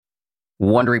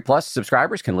Wondery Plus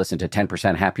subscribers can listen to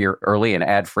 10% Happier early and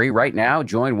ad-free right now.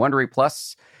 Join Wondery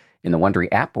Plus in the Wondery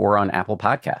app or on Apple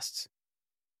Podcasts.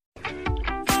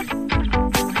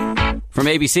 From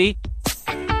ABC,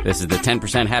 this is the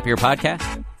 10% Happier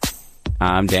podcast.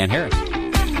 I'm Dan Harris.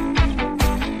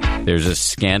 There's a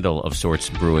scandal of sorts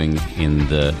brewing in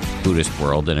the Buddhist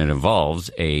world, and it involves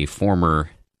a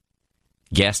former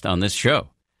guest on this show,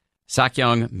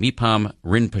 Sakyong Mipam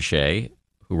Rinpoche,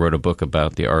 who wrote a book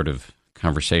about the art of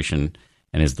conversation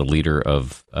and is the leader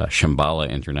of Shambhala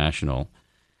International,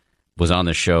 was on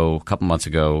the show a couple months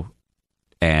ago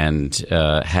and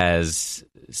has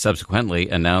subsequently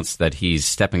announced that he's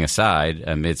stepping aside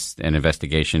amidst an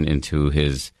investigation into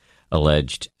his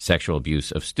alleged sexual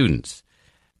abuse of students.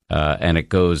 And it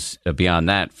goes beyond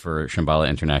that for Shambhala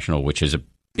International, which is a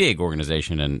big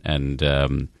organization and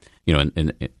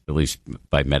at least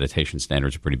by meditation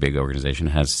standards, a pretty big organization.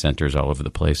 It has centers all over the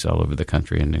place, all over the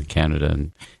country and in Canada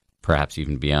and perhaps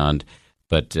even beyond.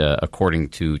 But according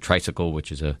to Tricycle,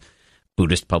 which is a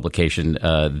Buddhist publication,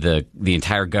 the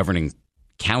entire governing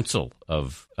council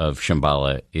of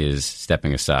Shambhala is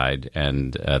stepping aside,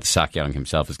 and Sakyong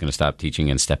himself is going to stop teaching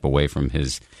and step away from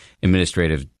his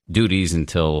administrative duties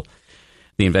until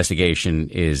the investigation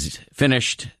is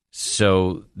finished.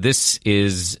 So this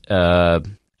is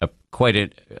quite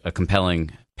a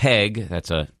compelling peg.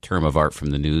 That's a term of art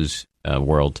from the news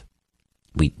world.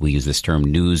 We use this term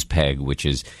news peg, which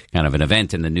is kind of an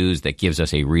event in the news that gives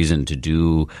us a reason to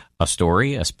do a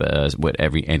story,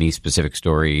 any specific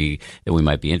story that we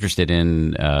might be interested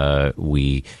in.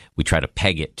 We try to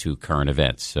peg it to current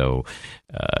events. So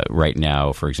right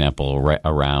now, for example,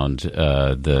 around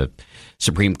the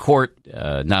Supreme Court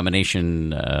nomination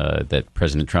that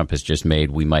President Trump has just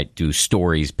made, we might do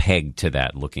stories pegged to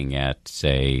that, looking at,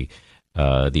 say,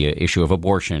 the issue of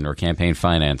abortion or campaign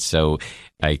finance. So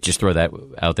I just throw that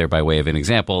out there by way of an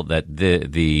example that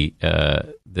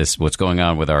this what's going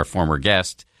on with our former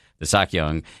guest, the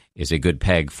Sakyong, is a good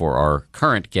peg for our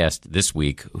current guest this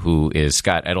week, who is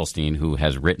Scott Edelstein, who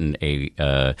has written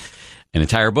an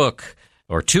entire book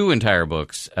or two entire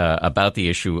books about the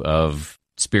issue of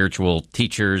spiritual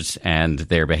teachers and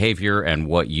their behavior and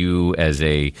what you as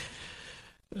a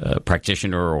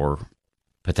practitioner or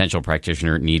potential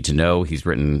practitioner need to know. He's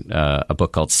written a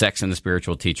book called Sex and the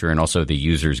Spiritual Teacher and also The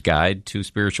User's Guide to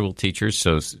Spiritual Teachers.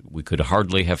 So we could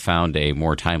hardly have found a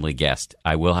more timely guest.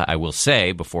 I will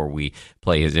say before we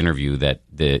play his interview that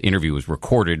the interview was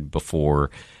recorded before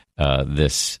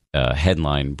this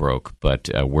headline broke, but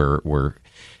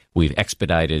we've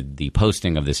expedited the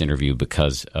posting of this interview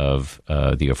because of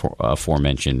the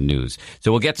aforementioned news. So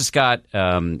we'll get to Scott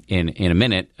in a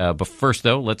minute. But first,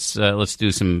 though, let's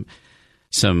do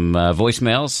some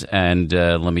voicemails, and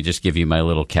let me just give you my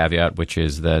little caveat, which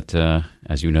is that,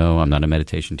 as you know, I'm not a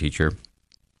meditation teacher,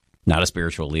 not a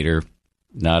spiritual leader,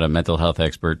 not a mental health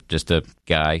expert, just a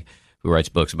guy who writes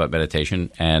books about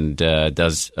meditation and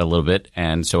does a little bit.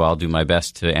 And so I'll do my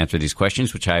best to answer these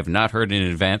questions, which I have not heard in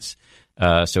advance.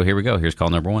 So here we go. Here's call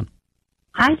number one.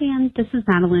 Hi, Dan. This is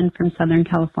Madeline from Southern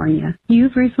California.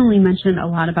 You've recently mentioned a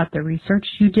lot about the research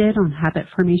you did on habit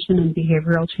formation and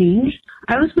behavioral change.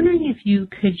 I was wondering if you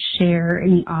could share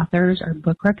any authors or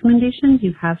book recommendations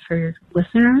you have for your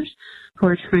listeners who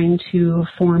are trying to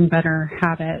form better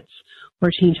habits or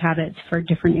change habits for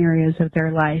different areas of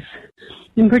their life.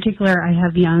 In particular, I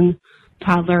have young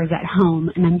toddlers at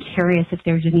home, and I'm curious if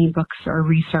there's any books or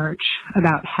research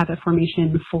about habit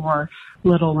formation for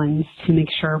little ones to make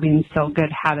sure we instill good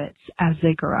habits as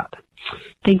they grow up.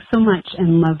 Thanks so much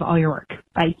and love all your work.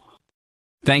 Bye.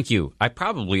 Thank you. I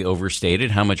probably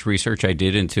overstated how much research I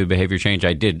did into behavior change.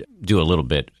 I did do a little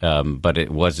bit, but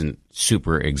it wasn't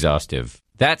super exhaustive.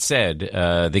 That said,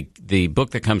 the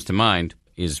book that comes to mind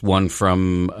is one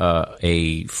from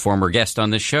a former guest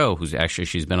on this show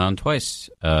she's been on twice,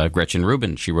 Gretchen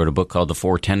Rubin. She wrote a book called The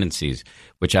Four Tendencies,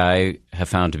 which I have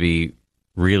found to be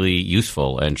really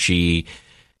useful. And she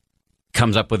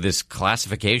comes up with this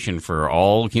classification for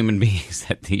all human beings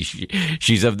that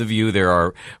she's of the view there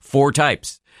are four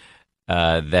types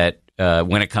that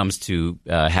when it comes to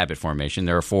habit formation,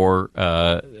 there are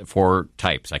four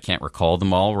types. I can't recall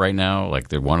them all right now.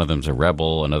 Like one of them's a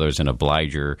rebel, another's an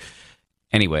obliger.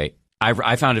 Anyway,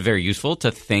 I found it very useful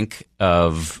to think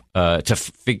of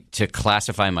to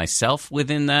classify myself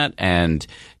within that, and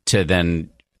to then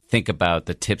think about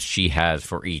the tips she has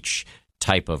for each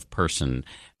type of person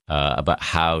about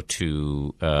how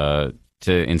to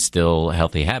instill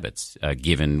healthy habits,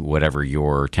 given whatever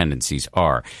your tendencies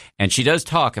are. And she does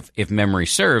talk, if memory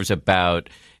serves, about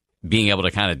being able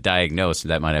to kind of diagnose.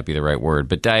 That might not be the right word,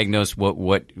 but diagnose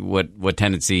what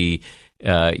tendency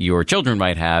your children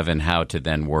might have and how to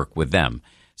then work with them.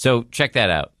 So check that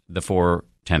out, the 4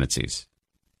 tendencies.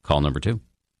 Call number 2.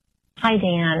 Hi,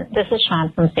 Dan. This is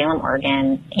Sean from Salem,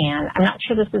 Oregon, and I'm not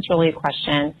sure this is really a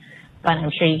question, but I'm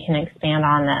sure you can expand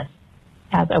on this.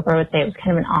 As Oprah would say, it was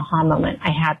kind of an aha moment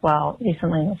I had while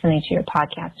recently listening to your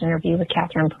podcast interview with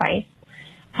Catherine Price.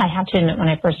 I have to admit, when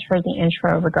I first heard the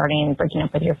intro regarding breaking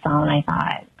up with your phone, I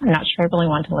thought, I'm not sure I really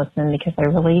want to listen because I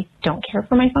really don't care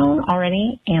for my phone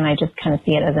already, and I just kind of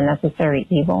see it as a necessary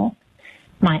evil.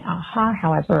 My aha,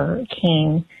 however,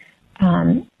 came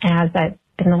as I've,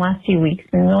 in the last few weeks,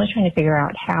 been really trying to figure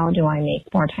out how do I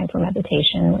make more time for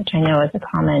meditation, which I know is a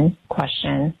common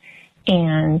question.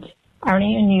 And I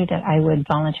already knew that I would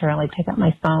voluntarily pick up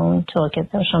my phone to look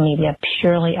at social media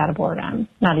purely out of boredom,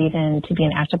 not even to be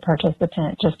an active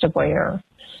participant, just a voyeur.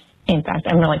 In fact,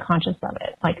 I'm really conscious of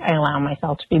it. Like, I allow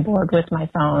myself to be bored with my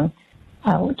phone,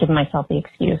 give myself the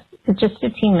excuse. It's just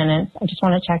 15 minutes. I just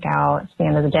want to check out. It's the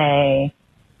end of the day.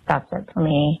 That's it for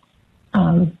me.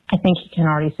 I think you can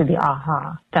already see the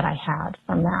aha that I had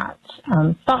from that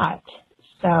thought.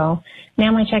 So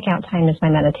now my checkout time is my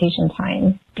meditation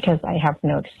time because I have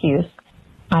no excuse.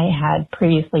 I had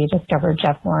previously discovered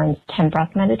Jeff Warren's 10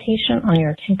 breath meditation on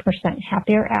your 10%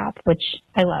 Happier app, which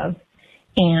I love.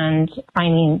 And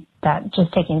finding that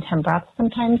just taking 10 breaths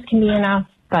sometimes can be enough,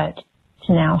 but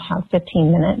to now have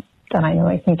 15 minutes that I know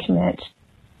I can commit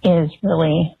is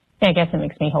really, I guess it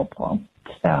makes me hopeful.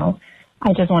 So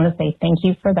I just want to say thank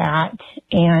you for that.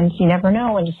 And you never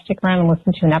know when you stick around and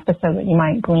listen to an episode that you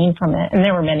might glean from it. And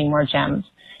there were many more gems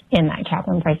in that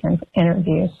Catherine Price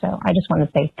interview. So I just want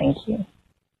to say thank you.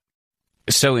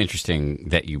 So interesting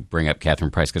that you bring up Catherine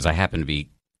Price, because I happen to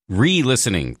be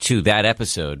re-listening to that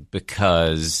episode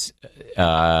because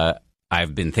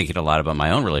I've been thinking a lot about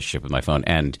my own relationship with my phone.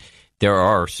 And there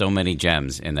are so many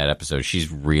gems in that episode.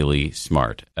 She's really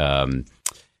smart.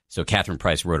 So Catherine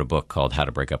Price wrote a book called How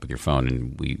to Break Up with Your Phone,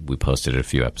 and we posted it a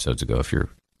few episodes ago. If you're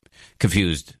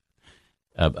confused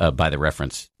by the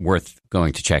reference, worth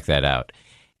going to check that out.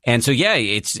 And so, yeah,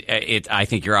 I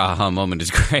think your aha moment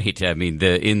is great. I mean,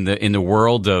 in the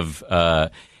world of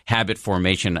habit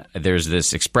formation, there's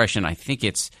this expression. I think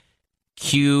it's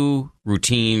cue,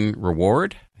 routine,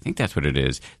 reward. I think that's what it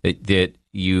is. That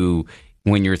you,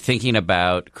 when you're thinking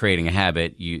about creating a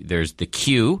habit, there's the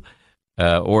cue.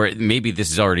 Or maybe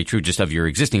this is already true just of your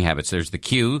existing habits. There's the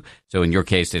cue. So in your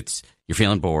case, it's you're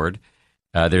feeling bored.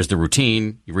 There's the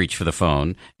routine. You reach for the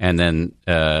phone. And then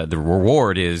the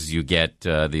reward is you get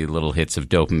the little hits of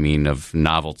dopamine of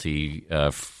novelty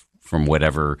from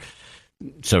whatever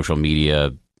social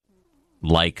media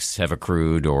likes have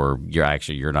accrued, or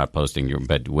you're not posting,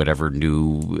 but whatever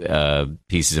new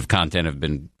pieces of content have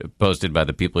been posted by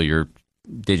the people you're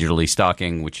digitally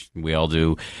stalking, which we all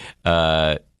do.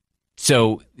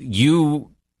 So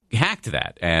you hacked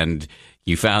that, and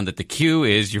you found that the cue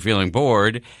is you're feeling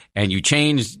bored, and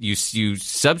you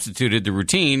substituted the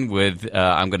routine with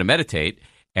I'm going to meditate,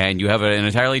 and you have an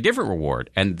entirely different reward,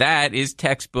 and that is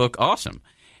textbook awesome.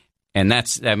 And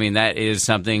that is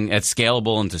something that's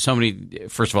scalable into so many.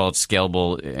 First of all, it's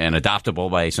scalable and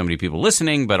adoptable by so many people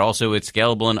listening, but also it's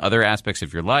scalable in other aspects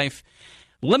of your life.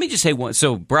 Let me just say one.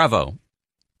 So bravo.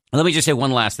 Let me just say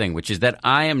one last thing, which is that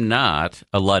I am not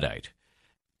a Luddite,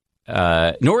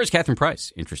 nor is Catherine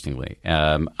Price, interestingly.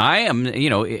 I am,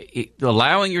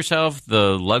 allowing yourself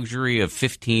the luxury of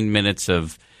 15 minutes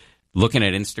of looking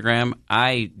at Instagram.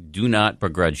 I do not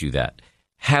begrudge you that.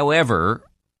 However,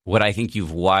 what I think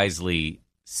you've wisely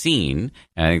seen,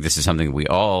 and I think this is something we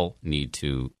all need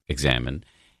to examine,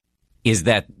 is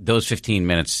that those 15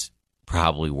 minutes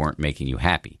probably weren't making you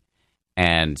happy.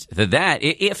 And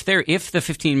if the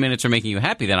 15 minutes are making you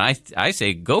happy, then I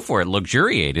say go for it.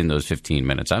 Luxuriate in those 15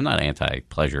 minutes. I'm not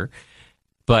anti-pleasure,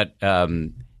 but I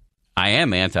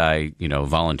am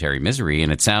anti-voluntary misery.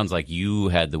 And it sounds like you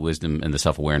had the wisdom and the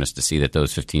self-awareness to see that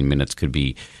those 15 minutes could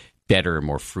be better,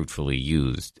 more fruitfully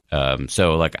used.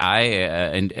 So, like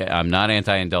I'm not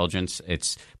anti-indulgence.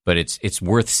 But it's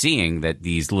worth seeing that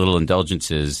these little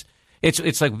indulgences.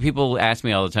 It's like people ask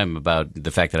me all the time about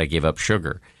the fact that I gave up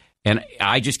sugar. And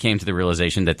I just came to the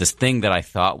realization that this thing that I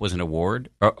thought was a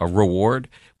reward,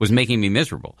 was making me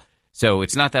miserable. So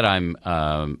it's not that I'm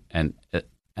an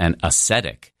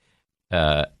ascetic.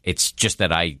 It's just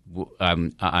that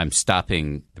I'm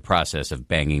stopping the process of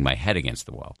banging my head against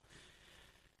the wall.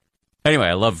 Anyway,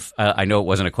 I know it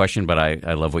wasn't a question, but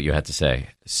I love what you had to say.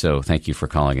 So thank you for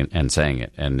calling and saying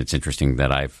it. And it's interesting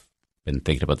that I've been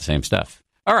thinking about the same stuff.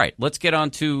 All right, let's get on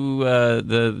to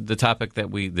the topic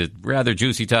the rather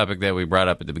juicy topic that we brought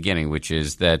up at the beginning, which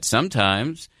is that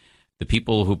sometimes the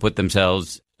people who put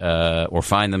themselves or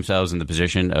find themselves in the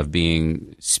position of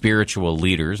being spiritual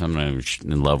leaders. I'm not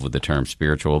in love with the term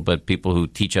spiritual, but people who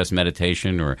teach us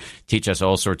meditation or teach us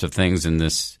all sorts of things in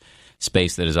this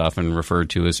space that is often referred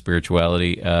to as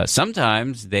spirituality.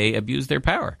 Sometimes they abuse their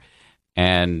power.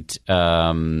 And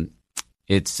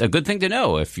it's a good thing to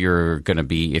know if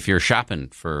you're shopping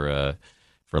for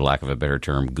lack of a better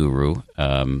term, guru.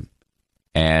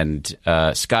 And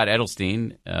Scott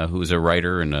Edelstein, who's a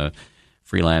writer and a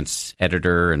freelance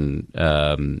editor,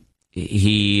 and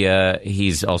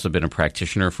he's also been a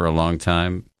practitioner for a long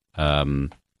time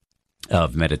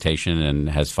of meditation and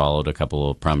has followed a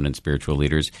couple of prominent spiritual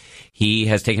leaders. He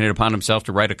has taken it upon himself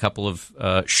to write a couple of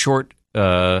short,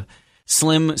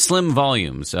 slim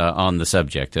volumes on the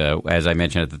subject. As I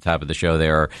mentioned at the top of the show,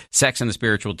 there are Sex and the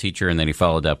Spiritual Teacher, and then he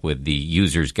followed up with the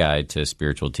User's Guide to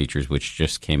Spiritual Teachers, which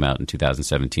just came out in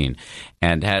 2017,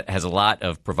 and has a lot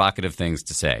of provocative things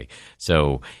to say.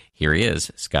 So here he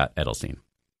is, Scott Edelstein.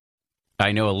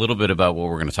 I know a little bit about what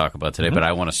we're going to talk about today, but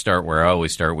I want to start where I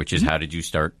always start, which is how did you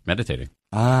start meditating?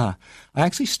 I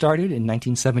actually started in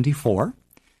 1974.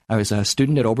 I was a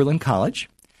student at Oberlin College.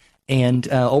 And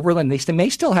Oberlin, they may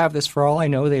still have this for all I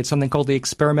know. They had something called the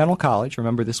Experimental College.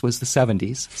 Remember, this was the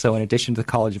 70s. So in addition to the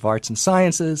College of Arts and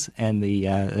Sciences and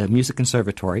the Music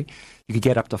Conservatory, you could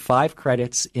get up to 5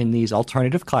 credits in these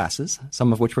alternative classes,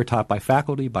 some of which were taught by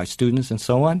faculty, by students, and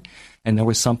so on. And there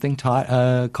was something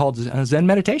taught called Zen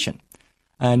meditation.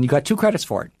 And you got 2 credits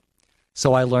for it.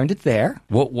 So I learned it there.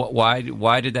 Why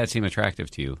did that seem attractive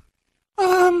to you?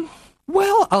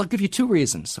 Well, I'll give you 2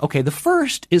 reasons. Okay, the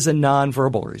first is a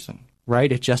nonverbal reason, right?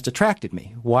 It just attracted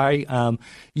me. Why?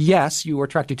 Yes, you were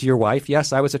attracted to your wife.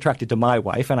 Yes, I was attracted to my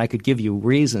wife, and I could give you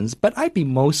reasons, but I'd be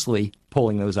mostly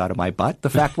pulling those out of my butt. The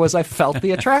fact was I felt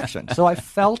the attraction. So I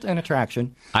felt an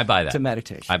attraction I buy that. to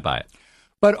meditation. I buy it.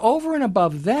 But over and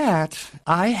above that,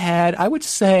 I would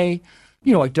say,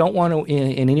 I don't want to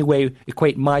in any way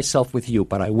equate myself with you,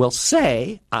 but I will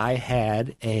say I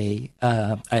had a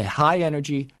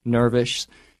high-energy, nervous,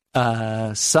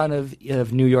 son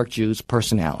of New York Jews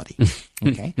personality.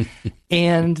 Okay,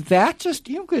 and that just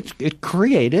it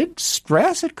created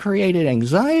stress, it created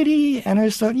anxiety, and I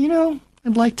just thought,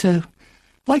 I'd like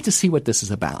to see what this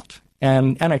is about.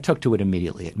 And I took to it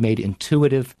immediately. It made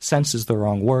intuitive sense is the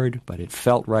wrong word, but it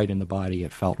felt right in the body.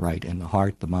 It felt right in the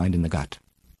heart, the mind, and the gut.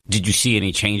 Did you see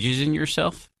any changes in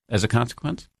yourself as a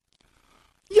consequence?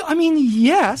 Yeah, I mean,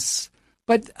 yes.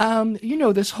 But,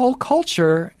 this whole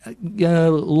culture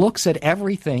looks at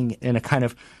everything in a kind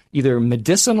of either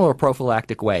medicinal or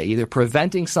prophylactic way, either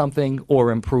preventing something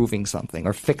or improving something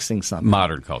or fixing something.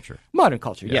 Modern culture. Modern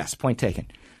culture, yes, point taken.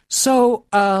 So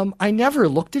I never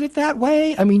looked at it that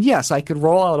way. I mean, yes, I could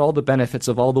roll out all the benefits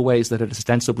of all the ways that it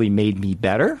ostensibly made me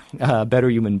better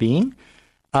human being.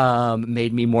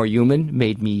 Made me more human,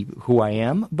 made me who I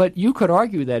am. But you could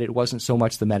argue that it wasn't so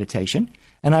much the meditation.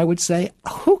 And I would say,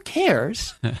 who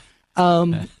cares?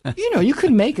 You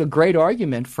could make a great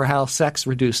argument for how sex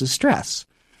reduces stress.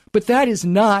 But that is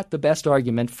not the best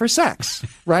argument for sex,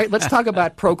 right? Let's talk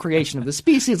about procreation of the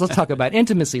species. Let's talk about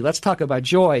intimacy. Let's talk about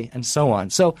joy and so on.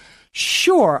 So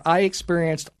sure, I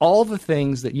experienced all the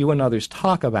things that you and others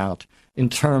talk about in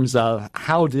terms of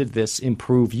how did this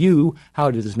improve you?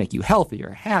 How did this make you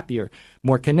healthier, happier,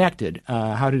 more connected?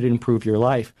 How did it improve your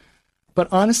life? But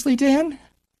honestly, Dan,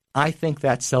 I think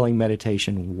that's selling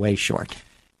meditation way short.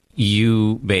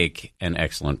 You make an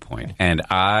excellent point. And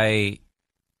I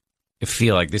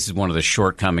feel like this is one of the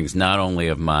shortcomings not only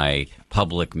of my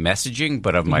public messaging,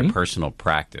 but of my personal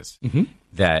practice.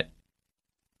 That,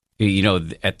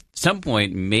 at some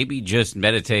point, maybe just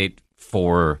meditate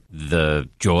for the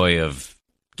joy of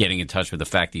getting in touch with the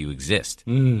fact that you exist.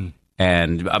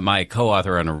 And my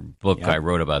co-author on a book I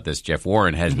wrote about this, Jeff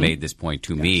Warren, has made this point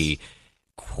to me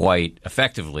quite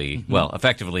effectively. Well,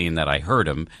 effectively in that I heard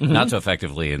him, not so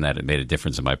effectively in that it made a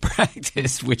difference in my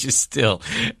practice, which is still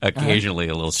occasionally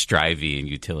a little strivey and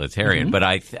utilitarian. But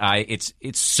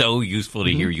it's so useful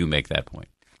to hear you make that point.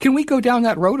 Can we go down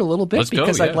that road a little bit? Let's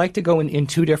because go, yeah. I'd like to go in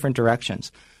 2 different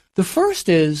directions. The first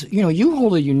is, you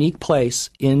hold a unique place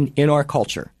in our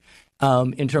culture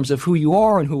in terms of who you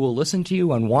are and who will listen to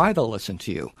you and why they'll listen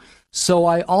to you. So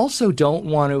I also don't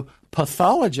want to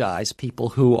pathologize people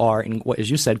who are, as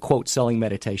you said, quote, selling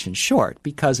meditation short,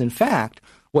 because in fact,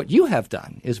 what you have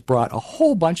done is brought a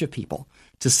whole bunch of people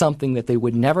to something that they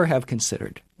would never have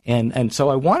considered. And so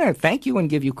I want to thank you and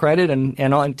give you credit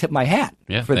and tip my hat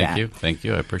for that. Thank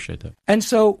you. I appreciate that. And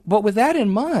so, but with that in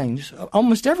mind,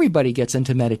 almost everybody gets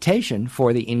into meditation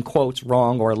for the, in quotes,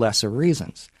 wrong or lesser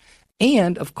reasons.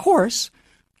 And, of course,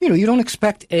 you don't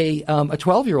expect a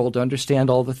 12-year-old to understand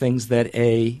all the things that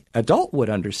a adult would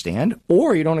understand,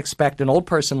 or you don't expect an old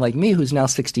person like me who's now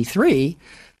 63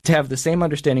 to have the same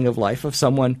understanding of life of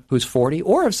someone who's 40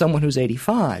 or of someone who's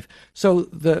 85. So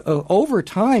over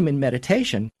time in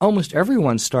meditation, almost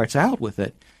everyone starts out with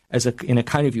it in a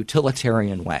kind of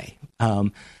utilitarian way.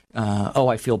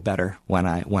 I feel better when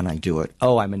I do it.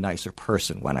 Oh, I'm a nicer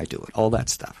person when I do it. All that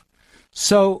stuff.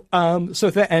 So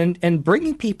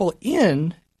bringing people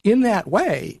in that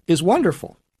way is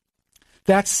wonderful.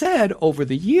 That said, over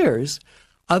the years,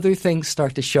 other things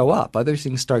start to show up. Other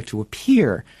things start to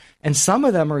appear, and some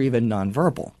of them are even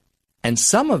nonverbal. And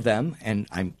some of them, and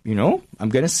I'm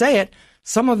going to say it,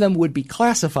 some of them would be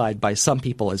classified by some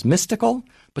people as mystical,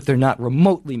 but they're not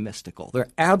remotely mystical. They're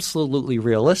absolutely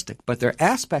realistic, but they're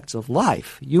aspects of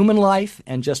life, human life,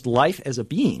 and just life as a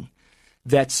being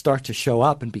that start to show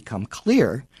up and become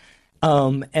clear.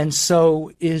 And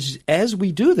so as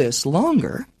we do this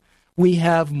longer, we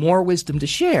have more wisdom to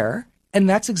share, and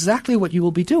that's exactly what you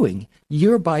will be doing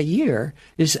year by year,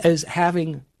 is as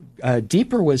having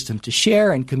deeper wisdom to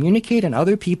share and communicate, and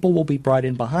other people will be brought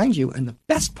in behind you. And the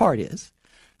best part is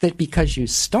that because you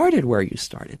started where you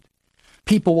started,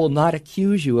 people will not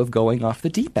accuse you of going off the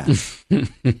deep end.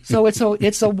 So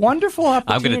it's a wonderful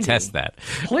opportunity. I'm going to test that.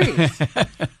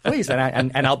 Please,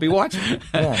 and I'll be watching.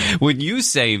 Yeah. When you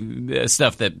say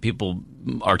stuff that people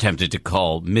are tempted to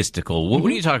call mystical, what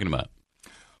are you talking about?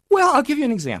 Well, I'll give you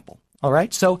an example. All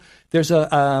right. So there's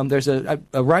a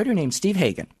writer named Steve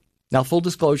Hagen. Now, full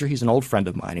disclosure, he's an old friend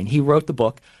of mine, and he wrote the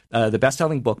book, the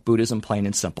best-selling book, Buddhism Plain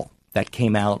and Simple. That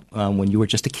came out when you were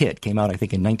just a kid. Came out, I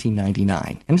think, in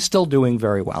 1999, and is still doing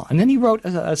very well. And then he wrote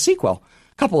a sequel,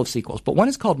 a couple of sequels, but one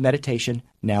is called Meditation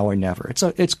Now or Never. It's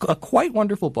a quite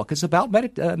wonderful book. It's about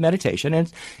meditation,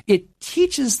 and it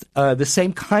teaches the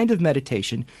same kind of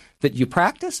meditation that you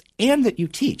practice and that you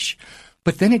teach.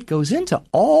 But then it goes into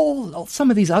some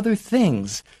of these other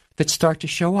things that start to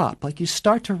show up. Like you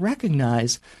start to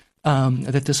recognize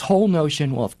that this whole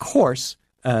notion, well, of course,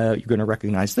 you're going to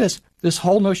recognize this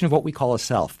whole notion of what we call a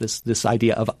self, this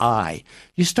idea of I.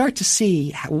 You start to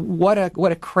see what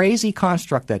a crazy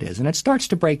construct that is, and it starts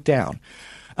to break down.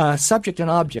 Subject and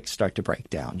object start to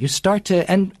break down. You start to,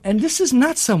 and this is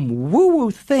not some woo-woo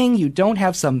thing. You don't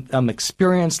have some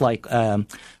experience like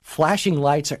flashing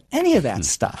lights or any of that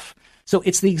stuff. So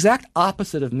it's the exact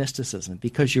opposite of mysticism,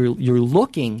 because you're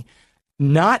looking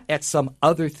not at some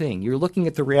other thing. You're looking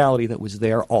at the reality that was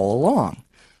there all along.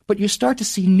 But you start to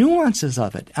see nuances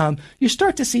of it. You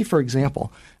start to see, for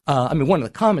example, one of the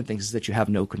common things is that you have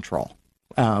no control.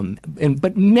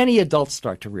 But many adults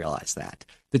start to realize that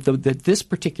this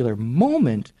particular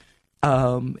moment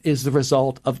is the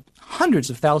result of hundreds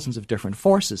of thousands of different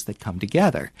forces that come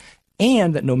together,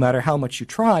 and that no matter how much you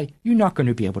try, you're not going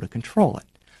to be able to control it.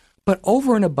 But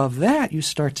over and above that, you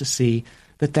start to see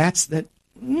this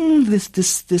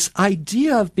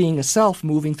idea of being a self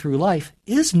moving through life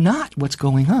is not what's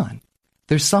going on.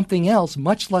 There's something else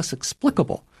much less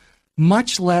explicable,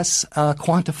 much less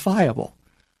quantifiable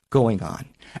going on.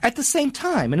 At the same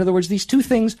time, in other words, these two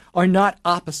things are not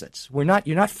opposites. You're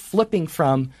not flipping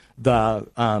from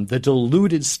the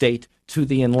deluded state to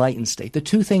the enlightened state. The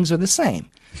two things are the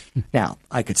same. Now,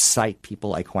 I could cite people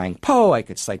like Huang Po, I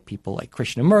could cite people like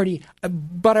Krishnamurti,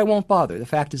 but I won't bother. The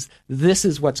fact is, this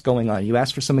is what's going on. You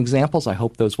asked for some examples. I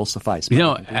hope those will suffice.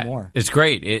 More. It's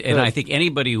great. And I think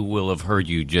anybody who will have heard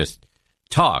you just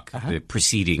talk, the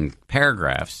preceding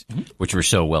paragraphs, which were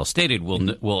so well stated,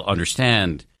 will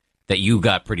understand that you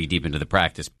got pretty deep into the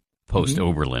practice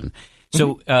post-Oberlin.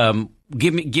 So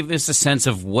give us a sense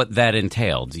of what that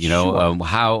entailed. Sure.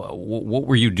 What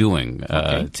were you doing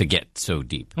to get so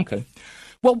deep? Okay.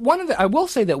 Well, I will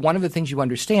say that one of the things you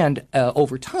understand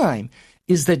over time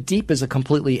is that deep is a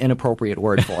completely inappropriate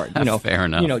word for it. Fair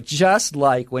enough. Just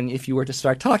like if you were to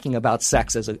start talking about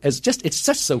sex it's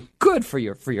just so good for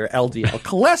your LDL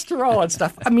cholesterol and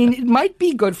stuff. I mean, it might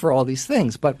be good for all these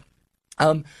things, but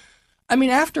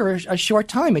after a short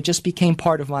time, it just became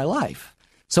part of my life.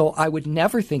 So I would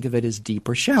never think of it as deep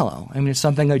or shallow. It's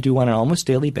something I do on an almost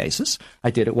daily basis.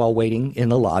 I did it while waiting in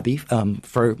the lobby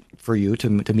for you to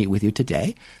meet with you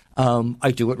today.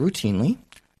 I do it routinely.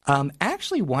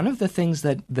 Actually, one of the things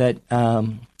that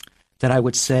I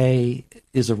would say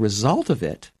is a result of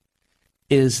it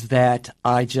is that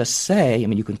I just say,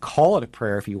 you can call it a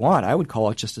prayer if you want. I would call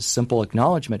it just a simple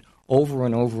acknowledgement over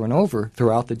and over and over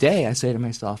throughout the day. I say to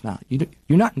myself, now, you're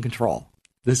not in control.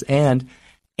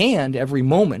 And every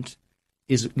moment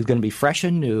is going to be fresh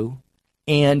and new,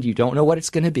 and you don't know what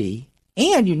it's going to be,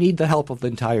 and you need the help of the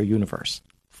entire universe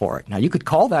for it. Now, you could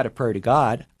call that a prayer to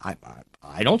God.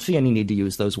 I don't see any need to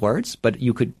use those words, but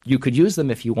you could use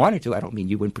them if you wanted to. I don't mean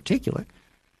you in particular.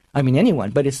 I mean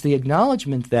anyone. But it's the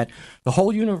acknowledgement that the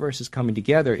whole universe is coming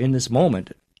together in this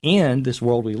moment, and this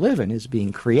world we live in is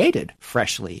being created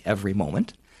freshly every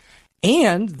moment,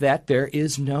 and that there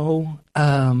is no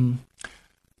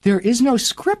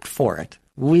script for it.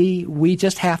 We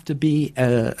just have to be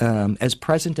as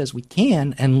present as we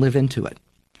can and live into it.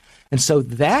 And so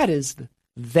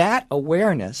that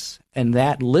awareness and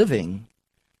that living,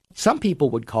 some people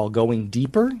would call going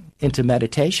deeper into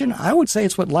meditation. I would say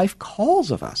it's what life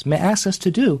calls of us, asks us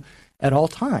to do at all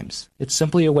times. It's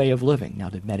simply a way of living. Now,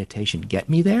 did meditation get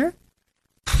me there?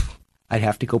 I'd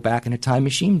have to go back in a time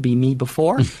machine, be me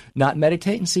before, not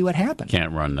meditate, and see what happened.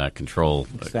 Can't run that control.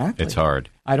 Exactly. It's hard.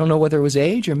 I don't know whether it was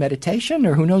age or meditation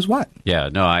or who knows what. Yeah,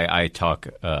 no, I've talked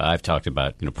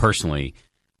about, personally,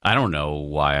 I don't know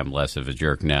why I'm less of a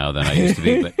jerk now than I used to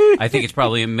be, but I think it's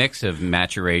probably a mix of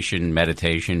maturation,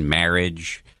 meditation,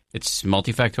 marriage. It's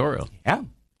multifactorial. Yeah,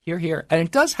 here. And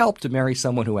it does help to marry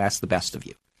someone who asks the best of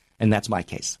you, and that's my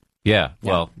case. Yeah,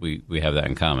 well, we have that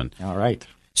in common. All right.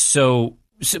 So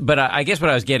but I guess what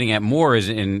I was getting at more is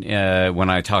when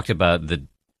I talked about the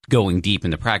going deep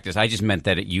into practice, I just meant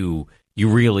that you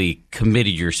really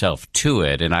committed yourself to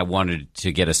it, and I wanted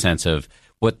to get a sense of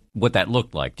what that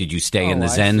looked like. Did you stay in the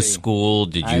Zen school?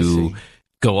 Did you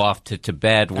go off to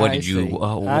Tibet? What did you?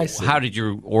 How did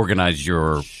you organize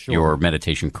your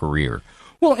meditation career?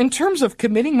 Well, in terms of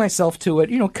committing myself to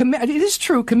it, it is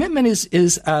true. Commitment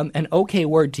is an okay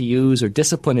word to use, or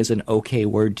discipline is an okay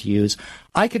word to use.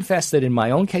 I confess that in my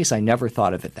own case, I never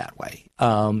thought of it that way.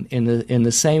 In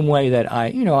the same way that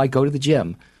I go to the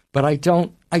gym, but I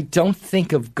don't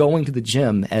think of going to the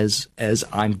gym as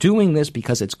I'm doing this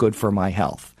because it's good for my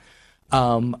health.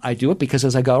 I do it because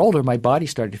as I got older, my body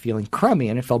started feeling crummy,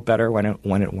 and it felt better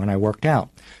when I worked out.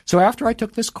 So after I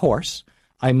took this course,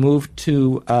 I moved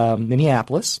to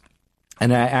Minneapolis,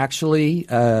 and I actually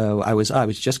I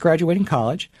was just graduating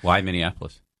college. Why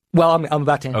Minneapolis? Well, I'm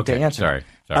about to answer. Sorry.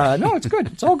 No, it's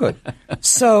good. It's all good.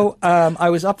 So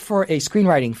I was up for a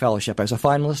screenwriting fellowship. I was a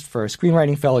finalist for a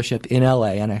screenwriting fellowship in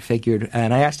L.A., and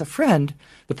I asked a friend,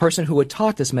 the person who had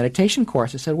taught this meditation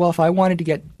course, I said, well, if I wanted to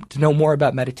get to know more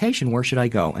about meditation, where should I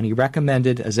go? And he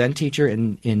recommended a Zen teacher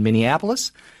in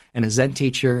Minneapolis and a Zen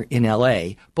teacher in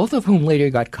L.A., both of whom later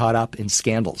got caught up in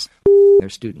scandals, their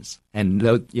students.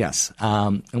 And yes,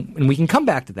 and we can come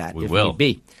back to that if need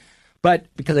be. But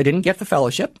because I didn't get the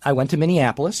fellowship, I went to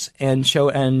Minneapolis and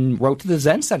wrote to the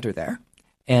Zen Center there,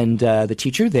 and the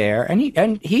teacher there, and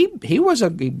he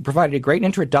provided a great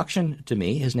introduction to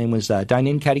me. His name was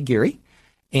Dainin Katagiri,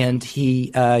 and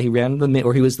he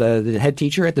was the head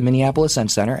teacher at the Minneapolis Zen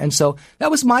Center, and so that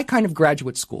was my kind of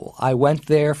graduate school. I went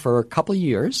there for a couple of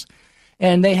years,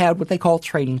 and they had what they call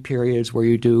training periods, where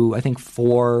you do, I think,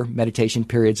 4 meditation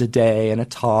periods a day and a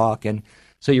talk, and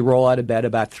so you roll out of bed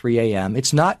about 3 a.m.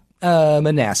 It's not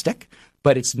monastic,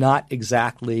 but it's not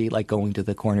exactly like going to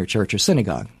the corner church or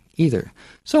synagogue either.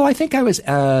 So I think I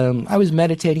was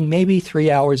meditating maybe 3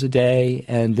 hours a day,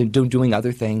 and then doing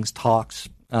other things, talks,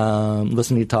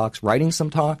 listening to talks, writing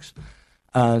some talks.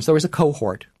 So there was a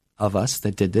cohort of us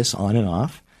that did this on and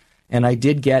off, and I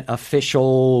did get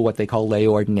official, what they call lay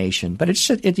ordination, but it's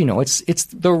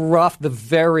the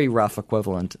very rough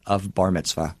equivalent of bar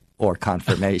mitzvah or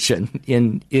confirmation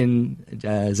in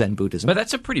Zen Buddhism. But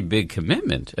that's a pretty big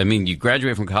commitment. I mean, you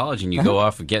graduate from college and you go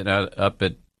off and get up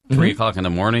at 3 o'clock in the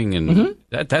morning, and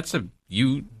that's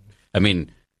you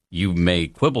may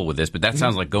quibble with this, but that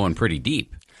sounds like going pretty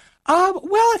deep.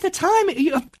 Well, at the time,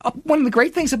 one of the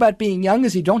great things about being young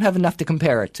is you don't have enough to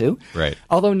compare it to. Right.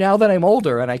 Although now that I'm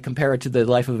older and I compare it to the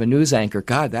life of a news anchor,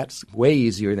 God, that's way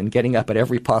easier than getting up at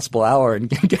every possible hour and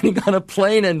getting on a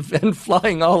plane and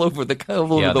flying all over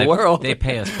the world. They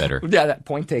pay us better. Yeah, that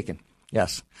point taken.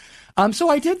 Yes. So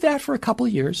I did that for a couple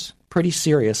of years, pretty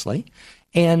seriously,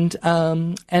 and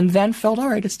then felt, all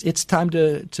right, it's time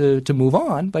to move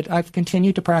on. But I've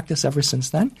continued to practice ever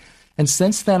since then. And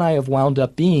since then, I have wound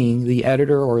up being the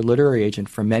editor or literary agent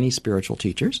for many spiritual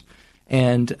teachers,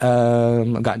 and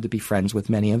I've gotten to be friends with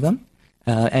many of them,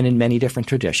 and in many different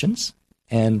traditions.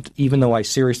 And even though I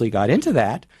seriously got into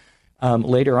that,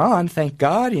 later on, thank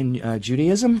God, in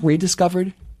Judaism,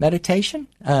 rediscovered meditation,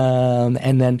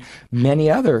 and then many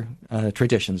other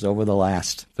traditions over the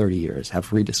last 30 years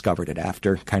have rediscovered it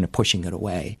after kind of pushing it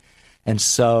away. And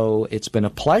so it's been a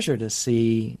pleasure to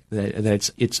see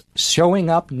that it's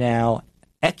showing up now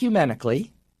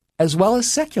ecumenically as well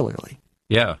as secularly.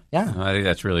 Yeah. Yeah. I think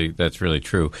that's really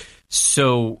true.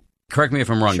 So correct me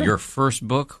if I'm wrong. Sure. Your first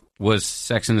book was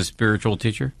Sex and the Spiritual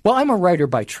Teacher? Well, I'm a writer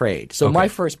by trade. So Okay. my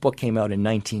first book came out in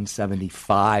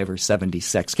 1975 or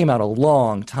 76. Came out a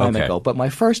long time Okay. ago. But my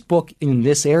first book in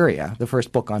this area, the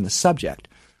first book on the subject,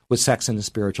 was Sex and the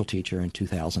Spiritual Teacher in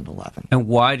 2011. And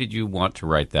why did you want to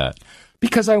write that?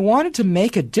 Because I wanted to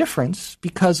make a difference,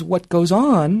 because what goes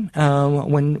on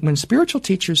when spiritual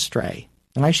teachers stray,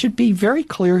 and I should be very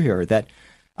clear here that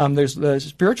there's the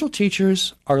spiritual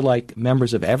teachers are like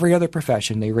members of every other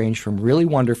profession. They range from really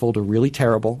wonderful to really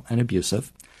terrible and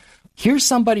abusive. Here's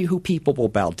somebody who people will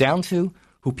bow down to,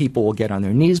 who people will get on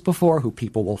their knees before, who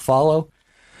people will follow.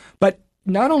 But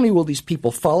not only will these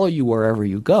people follow you wherever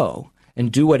you go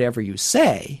and do whatever you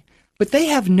say, but they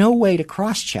have no way to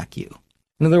cross-check you.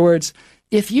 In other words,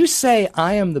 if you say,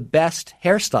 I am the best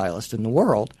hairstylist in the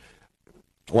world,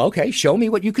 well, okay, show me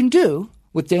what you can do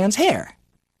with Dan's hair.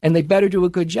 And they better do a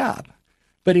good job.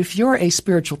 But if you're a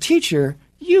spiritual teacher,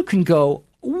 you can go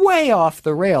way off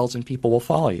the rails and people will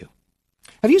follow you.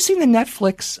 Have you seen the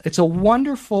Netflix? It's a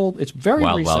wonderful, it's very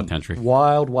Wild, recent. Wild Country.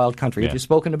 Wild Country. Yeah. Have you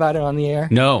spoken about it on the air?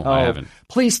 No, I haven't.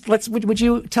 Please, would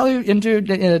you tell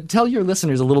your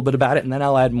listeners a little bit about it, and then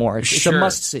I'll add more. It's Sure. a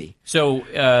must-see. So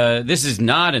this is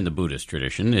not in the Buddhist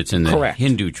tradition. It's in the Correct.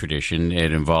 Hindu tradition.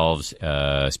 It involves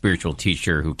a spiritual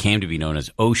teacher who came to be known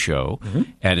as Osho,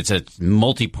 and it's a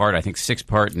multi-part, I think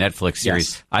 6-part Netflix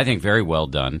series. Yes. I think very well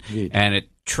done. Indeed. And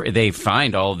they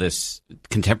find all this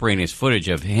contemporaneous footage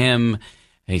of him.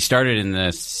 He started in the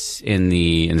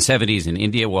 70s in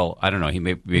India. Well, I don't know. He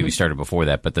maybe started before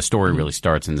that, but the story really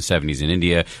starts in the 70s in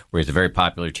India, where he's a very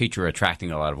popular teacher,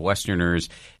 attracting a lot of Westerners.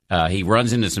 He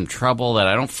runs into some trouble that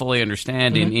I don't fully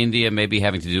understand in India, maybe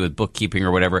having to do with bookkeeping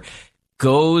or whatever.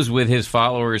 Goes with his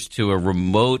followers to a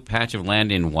remote patch of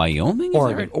land in Wyoming? Is that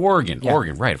Oregon. right? Oregon. Yeah.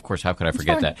 Oregon, right. Of course. How could I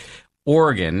forget fine. that?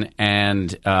 Oregon,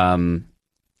 and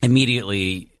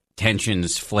immediately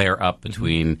tensions flare up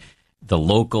between the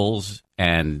locals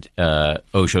and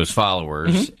Osho's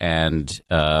followers, and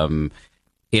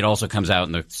it also comes out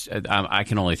in the. I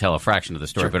can only tell a fraction of the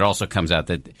story, but it also comes out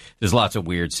that there's lots of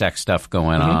weird sex stuff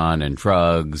going on, and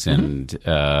drugs, and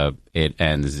it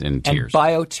ends in tears. And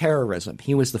bioterrorism.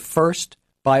 He was the first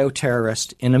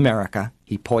bioterrorist in America.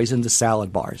 He poisoned the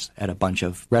salad bars at a bunch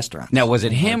of restaurants. Now, was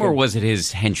it him or was it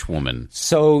his henchwoman?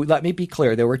 So let me be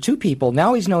clear. There were two people.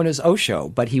 Now he's known as Osho,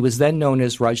 but he was then known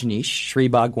as Rajneesh, Sri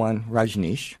Bhagwan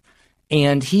Rajneesh.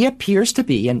 And he appears to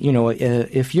be, and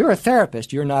if you're a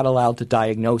therapist, you're not allowed to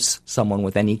diagnose someone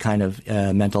with any kind of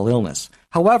mental illness.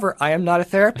 However, I am not a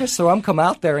therapist, so I'm come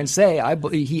out there and say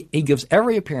he gives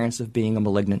every appearance of being a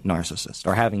malignant narcissist,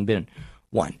 or having been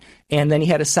one. And then he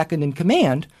had a second in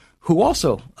command who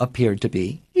also appeared to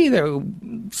be either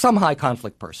some high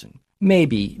conflict person,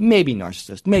 maybe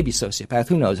narcissist, maybe sociopath,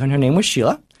 who knows. And her name was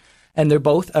Sheila. And they're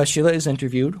both, Sheila is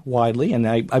interviewed widely, and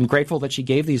I'm grateful that she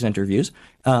gave these interviews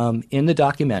in the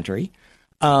documentary.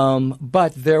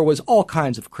 But there was all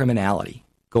kinds of criminality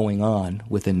going on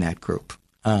within that group.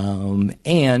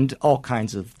 And all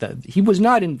kinds of he was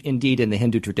not indeed in the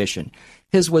Hindu tradition.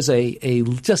 His was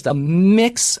just a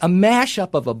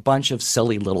mashup of a bunch of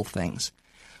silly little things.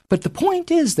 But the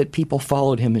point is that people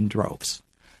followed him in droves.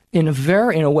 In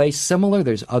a way similar,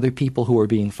 there's other people who are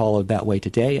being followed that way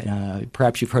today.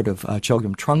 Perhaps you've heard of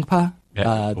Chogyam Trungpa,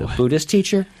 the Buddhist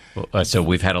teacher. Well, so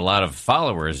we've had a lot of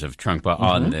followers of Trungpa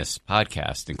on this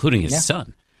podcast, including his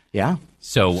son. Yeah.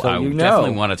 So I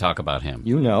definitely want to talk about him.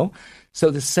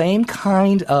 So the same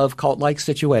kind of cult-like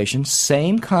situation,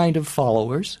 same kind of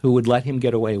followers who would let him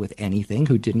get away with anything,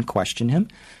 who didn't question him.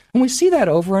 And we see that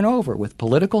over and over with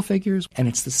political figures, and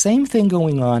it's the same thing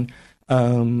going on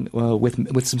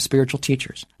with some spiritual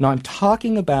teachers. Now, I'm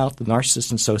talking about the narcissists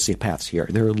and sociopaths here.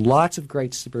 There are lots of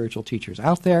great spiritual teachers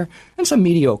out there, and some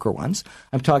mediocre ones.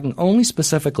 I'm talking only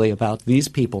specifically about these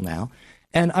people now.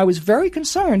 And I was very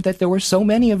concerned that there were so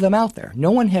many of them out there.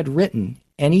 No one had written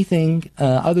anything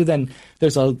other than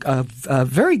there's a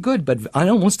very good but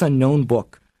almost unknown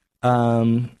book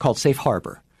called Safe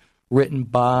Harbor, written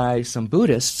by some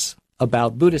Buddhists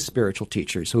about Buddhist spiritual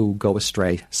teachers who go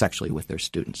astray sexually with their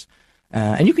students.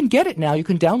 And you can get it now. You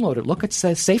can download it. Look, it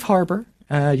says Safe Harbor.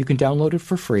 You can download it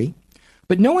for free.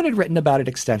 But no one had written about it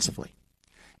extensively.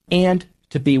 And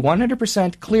to be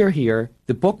 100% clear here,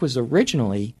 the book was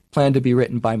originally planned to be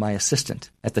written by my assistant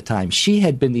at the time. She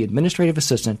had been the administrative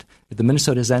assistant at the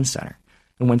Minnesota Zen Center.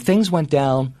 And when things went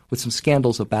down with some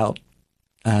scandals about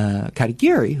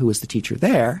Katagiri, who was the teacher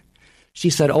there, she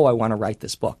said, I want to write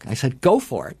this book. I said, go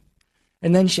for it.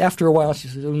 And then after a while, she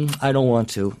said, I don't want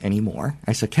to anymore.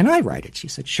 I said, can I write it? She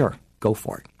said, sure, go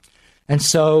for it. And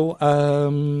so,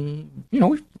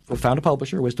 we found a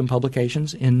publisher, Wisdom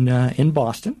Publications, in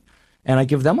Boston. And I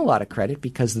give them a lot of credit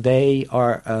because they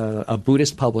are a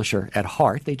Buddhist publisher at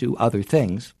heart. They do other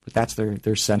things, but that's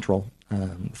their central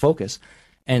focus.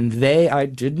 And they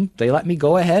let me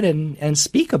go ahead and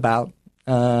speak about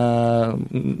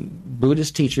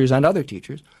Buddhist teachers and other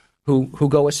teachers who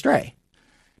go astray.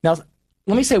 Now,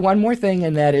 let me say one more thing,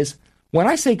 and that is, when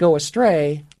I say go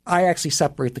astray, I actually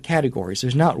separate the categories.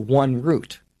 There's not one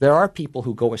route. There are people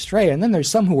who go astray, and then there's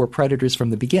some who were predators from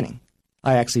the beginning.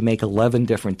 I actually make 11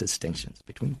 different distinctions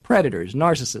between predators,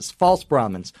 narcissists, false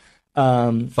Brahmins.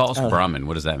 False Brahmin,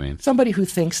 what does that mean? Somebody who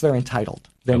thinks they're entitled.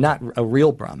 They're not a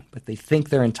real Brahmin, but they think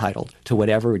they're entitled to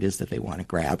whatever it is that they want to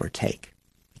grab or take.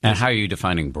 And how are you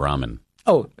defining Brahmin?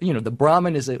 Oh, the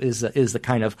Brahmin is the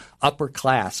kind of upper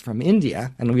class from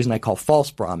India, and the reason I call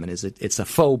false Brahmin is it's a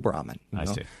faux Brahmin. I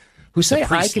see. Who say the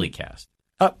priestly caste.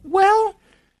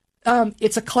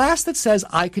 It's a class that says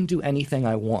I can do anything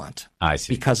I want. I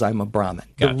see. Because I'm a Brahmin.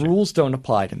 Gotcha. The rules don't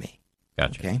apply to me.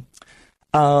 Gotcha. Okay.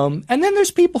 And then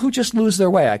there's people who just lose their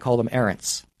way. I call them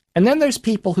errants. And then there's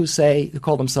people I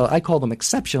call them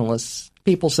exceptionalists.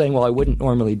 People saying, well, I wouldn't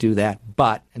normally do that,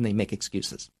 but, and they make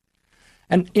excuses.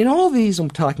 And in all these, I'm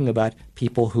talking about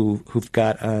people who've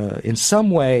got, in some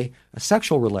way, a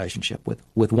sexual relationship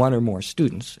with one or more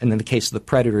students. And in the case of the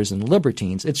predators and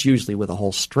libertines, it's usually with a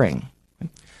whole string.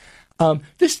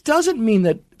 This doesn't mean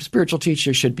that spiritual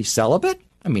teachers should be celibate.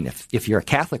 I mean, if you're a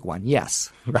Catholic one, yes,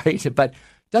 right? But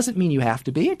doesn't mean you have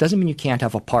to be. It doesn't mean you can't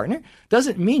have a partner.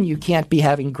 Doesn't mean you can't be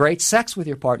having great sex with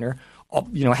your partner,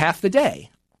 half the day.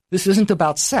 This isn't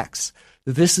about sex.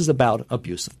 This is about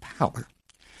abuse of power.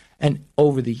 And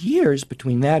over the years,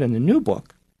 between that and the new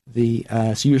book, The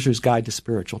User's Guide to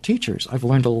Spiritual Teachers, I've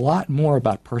learned a lot more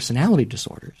about personality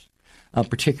disorders,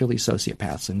 particularly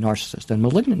sociopaths and narcissists and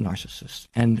malignant narcissists,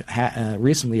 and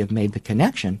recently have made the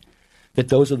connection that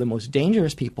those are the most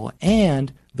dangerous people,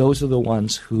 and those are the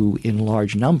ones who, in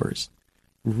large numbers,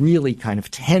 really kind of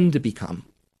tend to become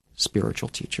spiritual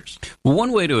teachers. Well,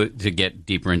 one way to get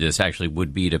deeper into this actually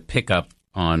would be to pick up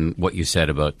on what you said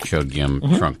about Chogyam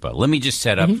Trungpa. Let me just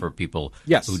set up for people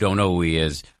who don't know who he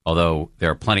is, although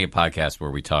there are plenty of podcasts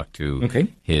where we talk to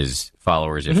his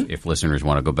followers. If listeners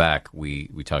want to go back, we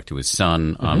talked to his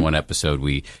son on one episode.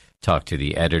 We talked to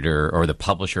the editor or the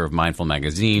publisher of Mindful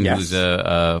Magazine, who's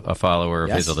a follower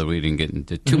of his, although we didn't get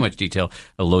into too much detail.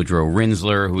 Lodro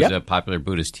Rinsler, who's a popular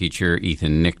Buddhist teacher.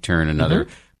 Ethan Nichtern, another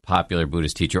popular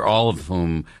Buddhist teacher, all of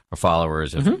whom are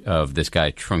followers of this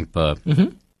guy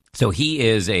Trungpa. So he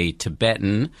is a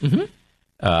Tibetan,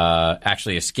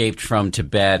 actually escaped from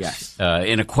Tibet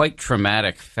in a quite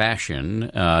traumatic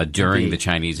fashion during the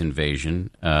Chinese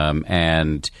invasion,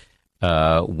 and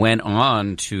went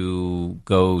on to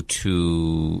go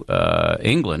to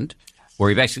England, where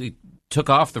he basically took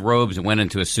off the robes and went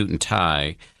into a suit and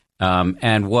tie,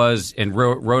 and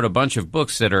wrote a bunch of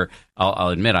books that are, I'll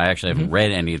admit, I actually haven't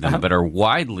read any of them, but are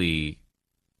widely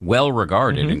well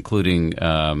regarded, including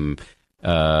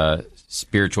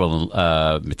spiritual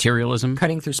materialism.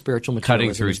 Cutting through spiritual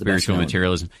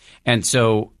materialism. And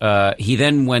so he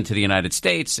then went to the United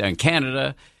States and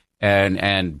Canada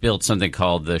and built something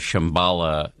called the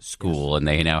Shambhala School, and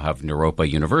they now have Naropa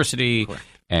University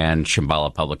and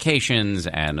Shambhala Publications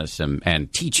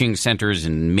and teaching centers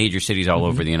in major cities all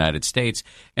over the United States.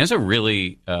 And it's a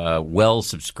really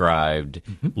well-subscribed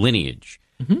lineage.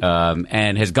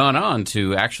 And has gone on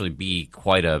to actually be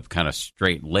quite a kind of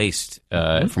straight-laced,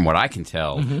 from what I can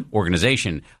tell,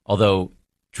 organization. Although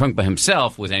Trungpa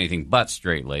himself was anything but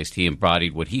straight-laced. He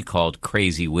embodied what he called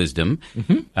crazy wisdom.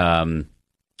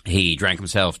 He drank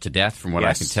himself to death, from what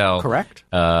I can tell. Correct.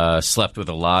 Slept with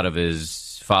a lot of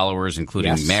his followers,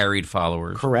 including married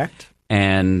followers. Correct.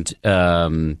 And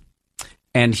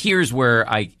here's where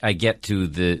I get to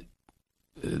the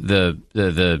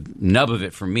nub of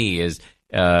it for me is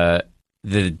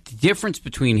the difference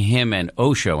between him and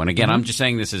Osho. And again, I'm just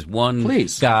saying this as one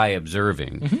guy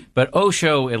observing. But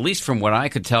Osho, at least from what I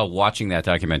could tell watching that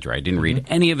documentary, I didn't read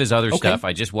any of his other stuff.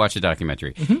 I just watched the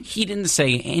documentary. He didn't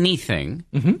say anything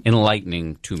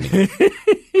enlightening to me.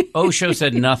 Osho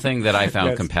said nothing that I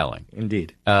found compelling.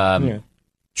 Indeed. Chogyam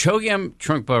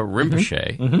Trungpa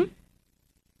Rinpoche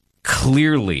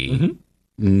clearly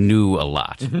knew a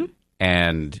lot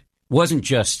and wasn't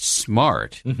just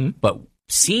smart, but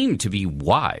seemed to be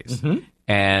wise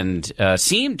and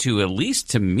seemed to, at least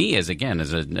to me, as a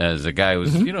guy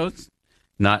who's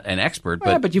not an expert,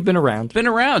 but you've been around.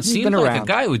 Seemed like a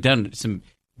guy who'd done some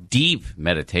deep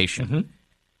meditation.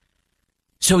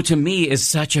 So to me is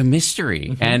such a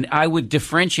mystery, and I would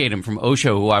differentiate him from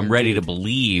Osho, who I'm ready to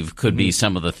believe could be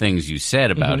some of the things you said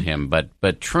about him. But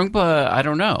Trungpa, I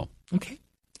don't know. Okay.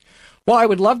 Well, I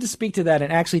would love to speak to that.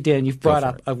 And actually, Dan, you've brought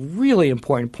up a really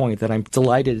important point that I'm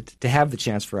delighted to have the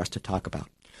chance for us to talk about.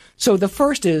 So the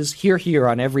first is here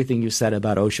on everything you said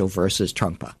about Osho versus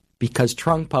Trungpa, because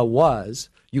Trungpa was,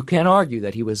 you can argue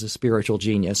that he was a spiritual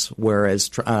genius, whereas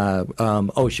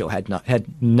Osho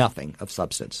had nothing of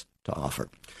substance to offer.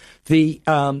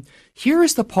 Here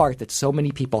is the part that so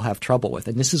many people have trouble with,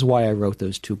 and this is why I wrote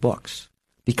those two books.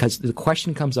 Because the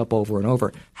question comes up over and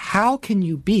over, how can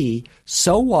you be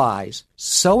so wise,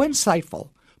 so insightful,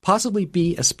 possibly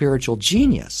be a spiritual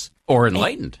genius? Or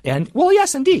enlightened. And well,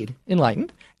 yes, indeed,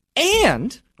 enlightened.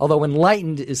 And, although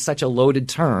enlightened is such a loaded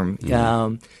term,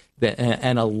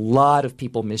 and a lot of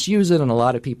people misuse it, and a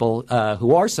lot of people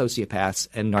who are sociopaths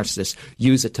and narcissists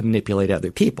use it to manipulate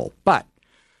other people. But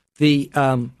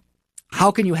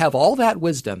how can you have all that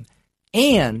wisdom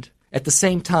and, at the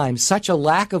same time, such a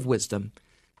lack of wisdom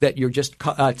that you're just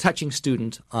touching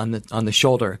student on the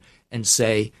shoulder and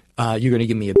say, you're going to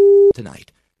give me a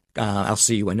tonight. I'll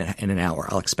see you in an hour.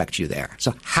 I'll expect you there.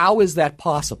 So how is that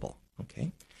possible?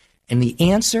 Okay. And the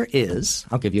answer is,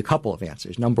 I'll give you a couple of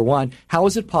answers. Number one, how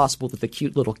is it possible that the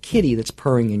cute little kitty that's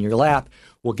purring in your lap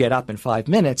will get up in 5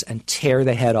 minutes and tear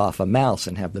the head off a mouse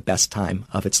and have the best time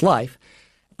of its life?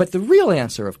 But the real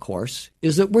answer, of course,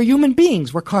 is that we're human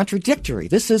beings. We're contradictory.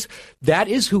 That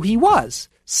is who he was.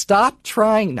 Stop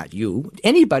trying, not you,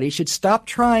 anybody should stop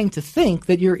trying to think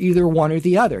that you're either one or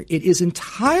the other. It is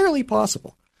entirely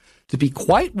possible to be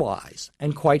quite wise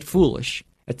and quite foolish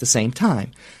at the same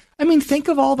time. I mean, think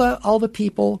of all the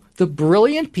people, the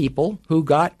brilliant people who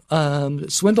got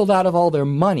swindled out of all their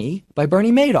money by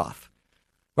Bernie Madoff,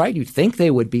 right? You'd think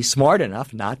they would be smart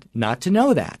enough not to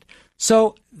know that.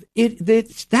 So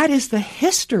that is the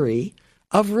history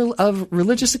of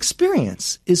religious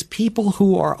experience, is people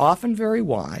who are often very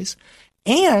wise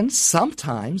and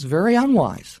sometimes very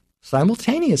unwise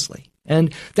simultaneously.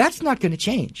 And that's not going to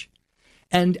change.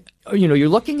 And, you're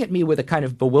looking at me with a kind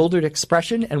of bewildered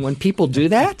expression. And when people do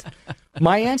that,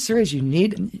 my answer is you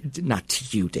need, not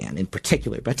to you, Dan, in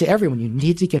particular, but to everyone, you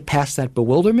need to get past that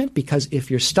bewilderment, because if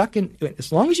you're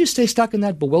as long as you stay stuck in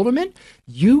that bewilderment,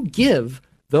 you give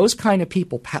those kind of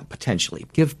people potentially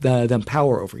give them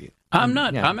power over you. I'm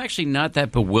not. Yeah. I'm actually not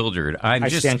that bewildered. I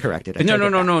stand corrected. No.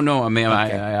 I mean,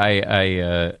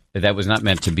 okay. That was not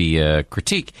meant to be a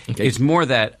critique. Okay. It's more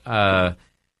that.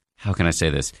 How can I say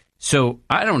this? So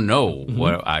I don't know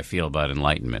what I feel about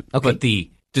enlightenment, but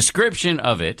the description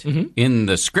of it in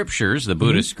the scriptures, the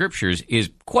Buddhist scriptures,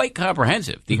 is quite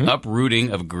comprehensive. The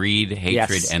uprooting of greed,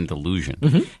 hatred, and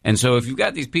delusion. And so if you've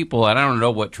got these people, and I don't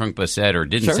know what Trungpa said or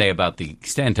didn't say about the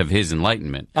extent of his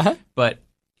enlightenment, but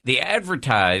the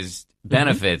advertised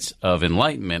benefits of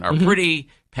enlightenment are pretty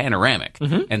panoramic.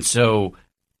 And so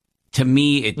to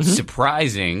me, it's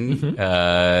surprising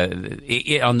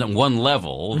on the one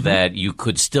level that you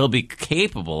could still be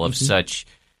capable of such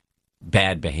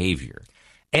bad behavior.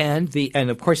 And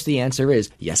of course the answer is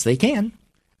yes, they can.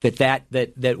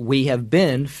 That we have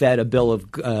been fed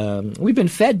we've been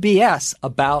fed BS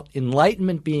about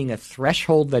enlightenment being a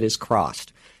threshold that is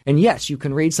crossed. And yes, you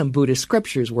can read some Buddhist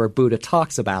scriptures where Buddha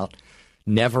talks about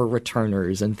never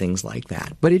returners and things like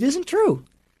that, but it isn't true.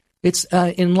 It's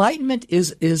enlightenment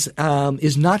is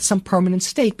not some permanent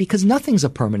state, because nothing's a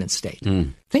permanent state.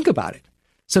 Think about it.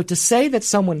 So to say that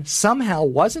someone somehow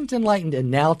wasn't enlightened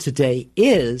and now today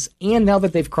is, and now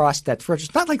that they've crossed that threshold,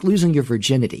 it's not like losing your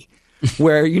virginity,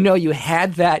 where you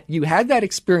had that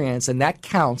experience and that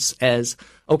counts as,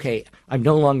 okay, I'm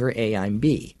no longer A, I'm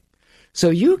B. So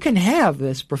you can have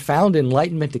this profound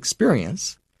enlightenment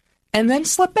experience and then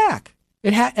slip back.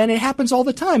 It happens all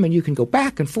the time, and you can go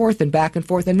back and forth, and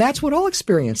that's what all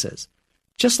experience is.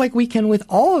 Just like we can with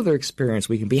all other experience,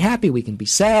 we can be happy, we can be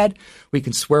sad, we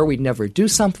can swear we'd never do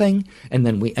something, and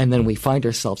then we find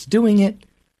ourselves doing it.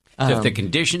 So if the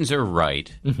conditions are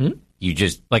right, you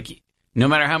just, like, no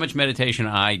matter how much meditation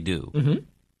I do,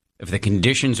 if the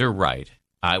conditions are right,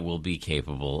 I will be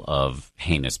capable of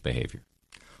heinous behavior.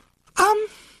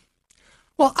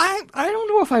 Well, I don't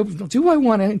know if I want to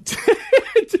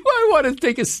do I want to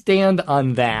take a stand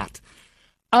on that.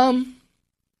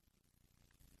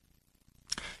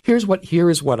 Here is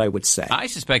what I would say. I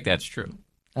suspect that's true.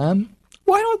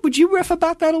 Would you riff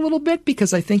about that a little bit,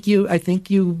 because I think you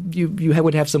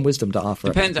would have some wisdom to offer.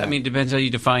 Depends. I mean, depends how you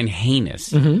define heinous.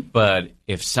 But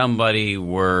if somebody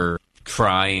were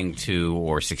trying to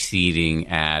or succeeding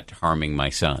at harming my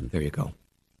son, there you go.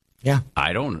 Yeah.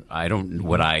 I don't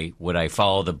would I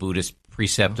follow the Buddhist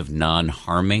precept of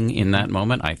non-harming in that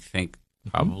moment? I think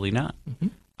probably not.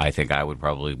 I think I would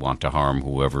probably want to harm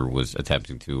whoever was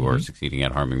attempting to or succeeding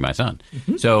at harming my son.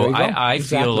 Mm-hmm. So I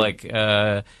feel like,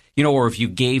 or if you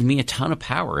gave me a ton of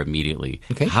power immediately,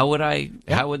 how would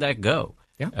that go?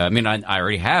 Yeah. I mean, I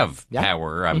already have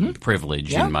power. I'm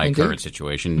privileged in my current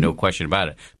situation, no question about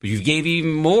it. But if you gave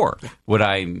even more, would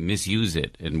I misuse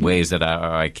it in ways that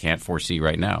I can't foresee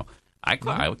right now? I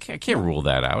can't rule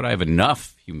that out. I have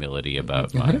enough humility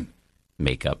about my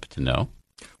makeup to know.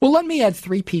 Well, let me add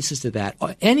 3 pieces to that,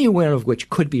 any one of which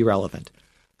could be relevant.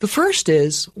 The first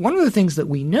is, one of the things that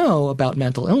we know about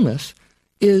mental illness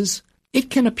is it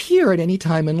can appear at any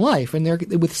time in life, and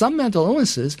with some mental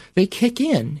illnesses, they kick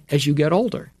in as you get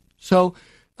older. So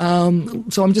I'm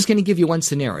just going to give you one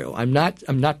scenario. I'm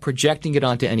not projecting it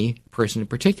onto any person in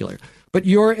particular. But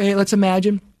let's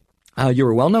imagine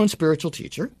you're a well-known spiritual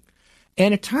teacher,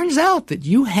 and it turns out that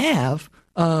you have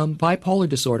bipolar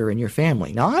disorder in your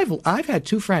family. Now, I've had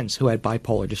 2 friends who had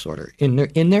bipolar disorder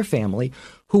in their family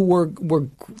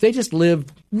who they just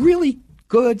lived really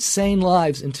good, sane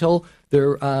lives until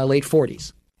their late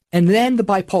 40s. And then the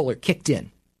bipolar kicked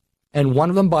in. And one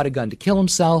of them bought a gun to kill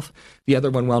himself. The other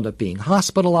one wound up being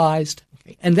hospitalized.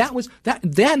 Okay.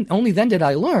 And only then did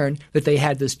I learn that they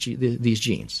had these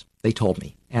genes. They told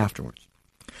me afterwards.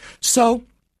 So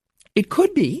it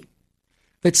could be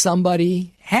that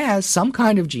somebody has some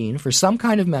kind of gene for some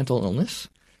kind of mental illness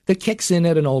that kicks in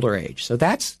at an older age. So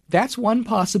that's one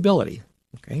possibility.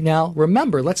 Okay. Now,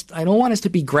 remember, I don't want us to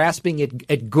be grasping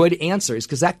at good answers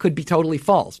because that could be totally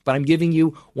false, but I'm giving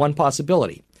you one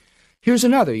possibility. Here's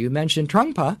another. You mentioned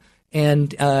Trungpa,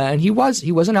 and he was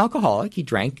an alcoholic. He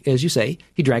drank, as you say,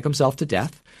 he drank himself to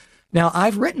death. Now,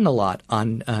 I've written a lot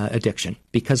on addiction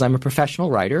because I'm a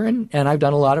professional writer, and I've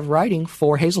done a lot of writing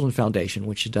for Hazelden Foundation,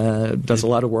 which does a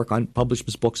lot of work on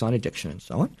publishes books on addiction and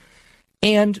so on.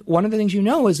 And one of the things you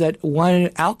know is that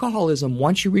when alcoholism,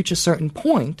 once you reach a certain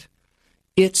point,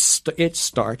 it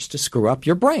starts to screw up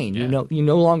your brain. Yeah. You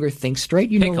no longer think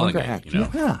straight. You no longer act.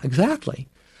 Yeah, exactly.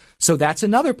 So that's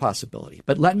another possibility.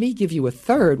 But let me give you a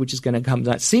third, which is going to come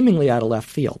seemingly out of left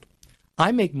field.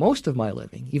 I make most of my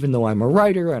living, even though I'm a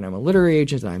writer and I'm a literary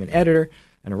agent and I'm an editor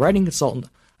and a writing consultant,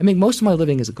 I make most of my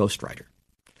living as a ghostwriter.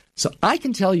 So I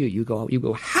can tell you, you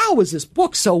go, how is this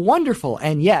book so wonderful?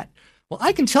 And yet, well,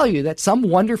 I can tell you that some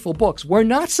wonderful books were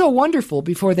not so wonderful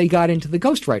before they got into the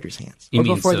ghostwriter's hands.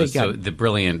 So the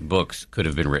brilliant books could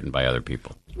have been written by other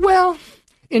people? Well,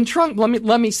 in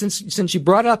let me since you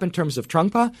brought it up in terms of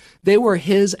Trungpa, they were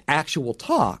his actual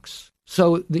talks.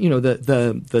 So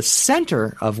the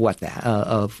center of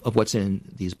what's in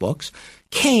these books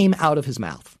came out of his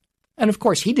mouth. And of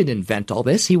course, he didn't invent all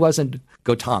this. He wasn't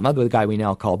Gautama, the guy we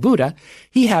now call Buddha.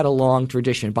 He had a long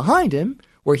tradition behind him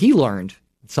where he learned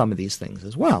some of these things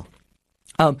as well.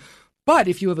 But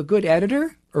if you have a good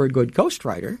editor or a good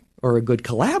ghostwriter or a good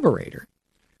collaborator,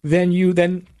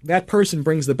 then that person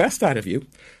brings the best out of you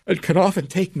and can often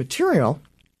take material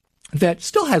that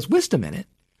still has wisdom in it,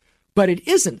 but it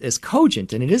isn't as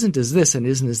cogent and it isn't as this and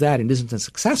isn't as that and isn't as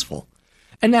successful.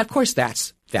 And that, of course,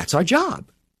 that's our job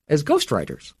as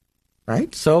ghostwriters,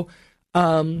 right? So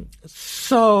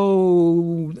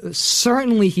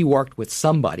certainly he worked with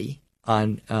somebody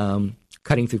on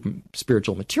cutting through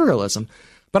spiritual materialism,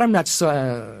 but I'm not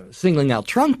singling out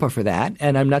Trungpa for that,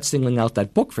 and I'm not singling out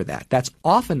that book for that. That's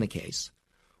often the case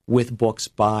with books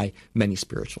by many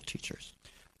spiritual teachers.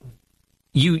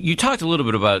 You talked a little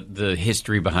bit about the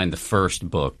history behind the first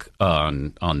book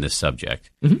on this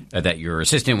subject, that your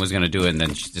assistant was going to do it and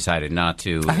then she decided not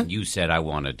to. Uh-huh. You said, I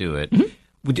want to do it.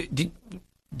 Mm-hmm.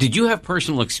 Did you have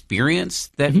personal experience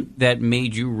that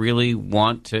made you really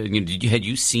want to? Had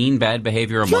you seen bad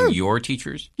behavior among your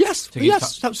teachers? Yes,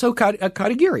 So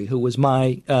Katagiri, who was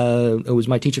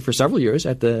my teacher for several years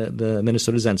at the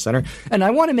Minnesota Zen Center, and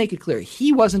I want to make it clear,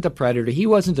 he wasn't a predator, he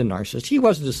wasn't a narcissist, he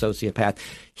wasn't a sociopath.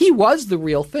 He was the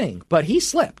real thing, but he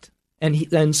slipped,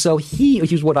 and so he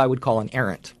was what I would call an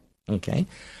errant. Okay,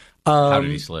 how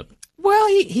did he slip? Well,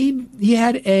 he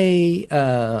had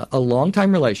a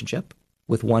long-time relationship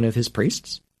with one of his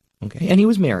priests, okay, and he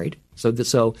was married,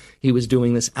 so he was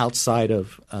doing this outside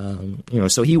of,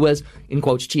 so he was, in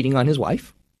quotes, cheating on his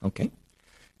wife, okay,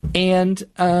 and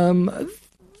then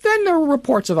there were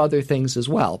reports of other things as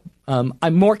well.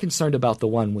 I'm more concerned about the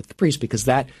one with the priest because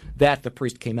that the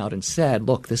priest came out and said,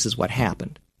 look, this is what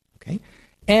happened, okay,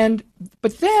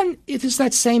 but then it is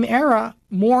that same era,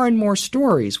 more and more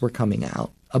stories were coming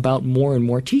out about more and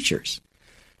more teachers,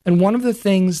 and one of the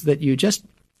things that you just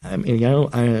I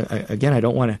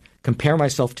don't want to compare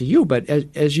myself to you, but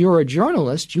as you're a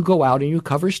journalist, you go out and you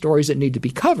cover stories that need to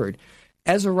be covered.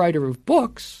 As a writer of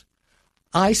books,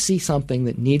 I see something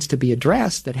that needs to be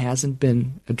addressed that hasn't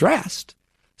been addressed.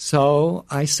 So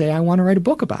I say I want to write a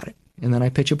book about it. And then I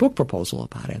pitch a book proposal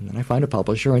about it. And then I find a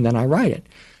publisher, and then I write it.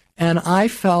 And I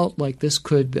felt like this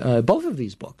could, both of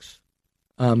these books,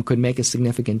 could make a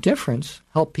significant difference,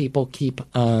 help people keep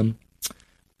their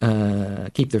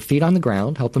feet on the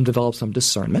ground, help them develop some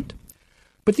discernment.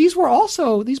 But these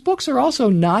books are also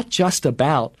not just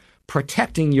about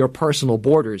protecting your personal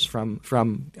borders from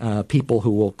people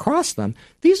who will cross them.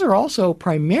 These are also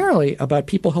primarily about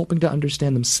people helping to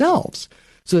understand themselves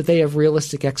so that they have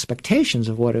realistic expectations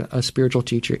of what a spiritual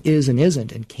teacher is and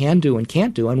isn't, and can do and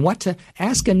can't do, and what to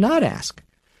ask and not ask.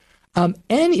 And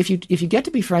if you get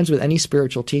to be friends with any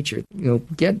spiritual teacher,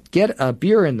 get a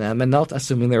beer in them, and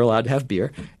assuming they're allowed to have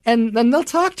beer, and then they'll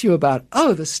talk to you about,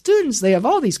 the students, they have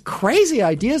all these crazy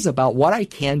ideas about what I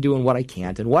can do and what I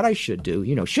can't, and what I should do.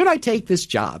 Should I take this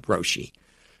job, Roshi?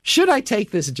 Should I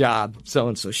take this job, so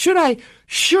and so? Should I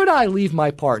leave my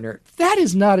partner? That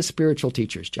is not a spiritual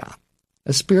teacher's job.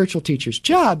 A spiritual teacher's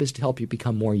job is to help you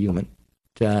become more human,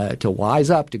 to wise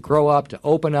up, to grow up, to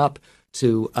open up,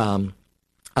 to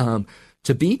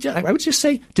be, I would just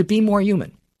say, to be more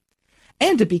human.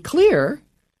 And to be clear,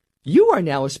 you are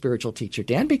now a spiritual teacher,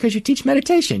 Dan, because you teach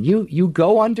meditation. You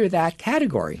go under that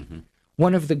category. Mm-hmm.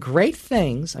 One of the great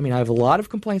things, I have a lot of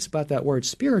complaints about that word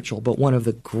spiritual, but one of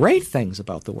the great things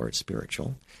about the word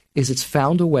spiritual is it's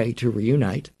found a way to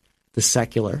reunite the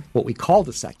secular, what we call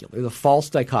the secular, the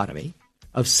false dichotomy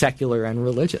of secular and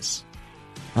religious.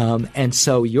 And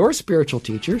so you're a spiritual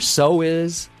teacher, so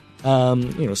is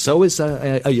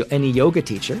any yoga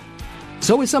teacher.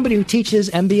 So is somebody who teaches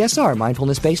MBSR,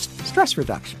 mindfulness-based stress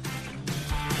reduction.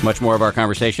 Much more of our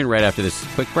conversation right after this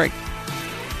quick break.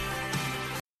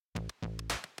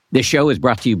 This show is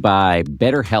brought to you by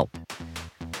BetterHelp.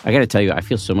 I got to tell you, I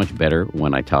feel so much better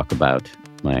when I talk about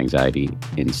my anxiety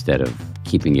instead of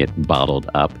keeping it bottled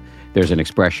up. There's an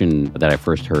expression that I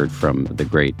first heard from the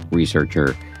great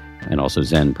researcher and also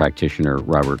Zen practitioner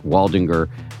Robert Waldinger: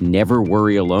 never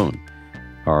worry alone.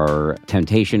 Our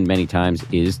temptation many times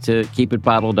is to keep it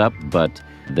bottled up, but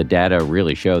the data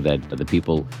really show that the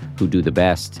people who do the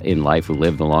best in life, who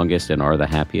live the longest and are the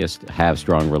happiest, have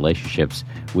strong relationships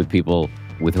with people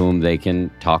with whom they can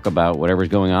talk about whatever's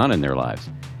going on in their lives.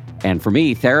 And for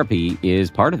me, therapy is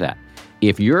part of that.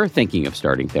 If you're thinking of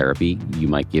starting therapy, you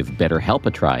might give BetterHelp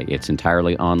a try. It's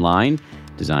entirely online,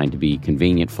 designed to be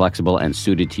convenient, flexible, and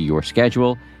suited to your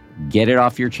schedule. Get it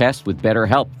off your chest with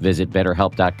BetterHelp. Visit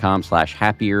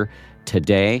BetterHelp.com/happier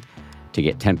today to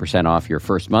get 10% off your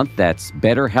first month. That's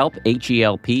BetterHelp,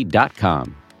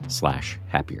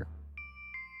 HELP.com/happier.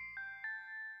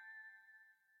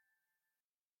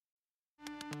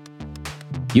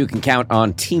 You can count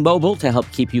on T-Mobile to help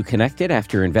keep you connected.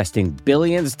 After investing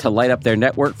billions to light up their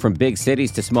network from big cities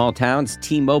to small towns,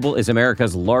 T-Mobile is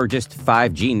America's largest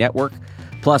 5G network.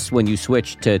 Plus, when you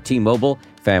switch to T-Mobile,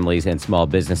 families and small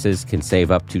businesses can save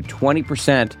up to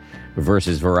 20%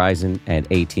 versus Verizon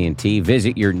and AT&T.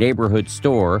 Visit your neighborhood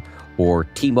store or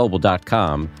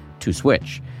T-Mobile.com to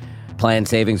switch. Plan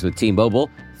savings with T-Mobile.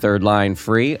 Third line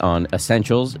free on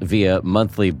essentials via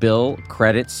monthly bill,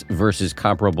 credits versus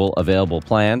comparable available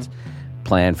plans.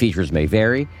 Plan features may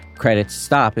vary. Credits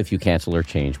stop if you cancel or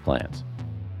change plans.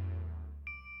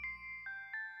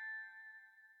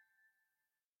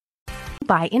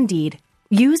 By Indeed,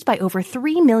 used by over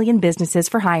 3 million businesses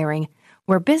for hiring,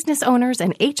 where business owners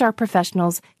and HR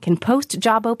professionals can post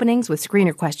job openings with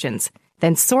screener questions,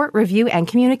 then sort, review, and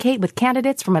communicate with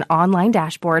candidates from an online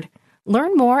dashboard.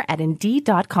 Learn more at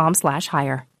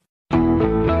Indeed.com/hire.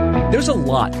 There's a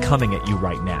lot coming at you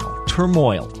right now.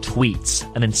 Turmoil, tweets,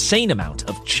 an insane amount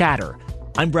of chatter.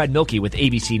 I'm Brad Milkey with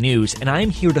ABC News, and I'm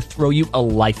here to throw you a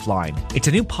lifeline. It's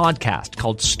a new podcast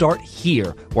called Start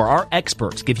Here, where our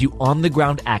experts give you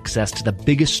on-the-ground access to the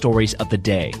biggest stories of the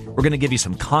day. We're going to give you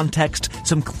some context,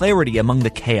 some clarity among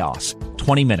the chaos.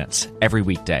 20 minutes every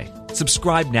weekday.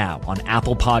 Subscribe now on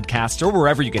Apple Podcasts or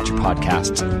wherever you get your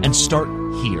podcasts, and start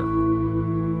here.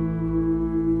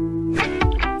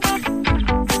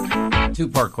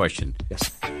 Two-part question.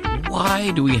 Yes.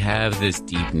 Why do we have this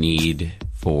deep need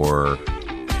for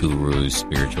gurus,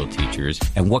 spiritual teachers,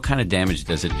 and what kind of damage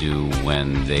does it do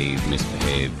when they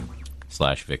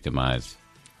misbehave/victimize?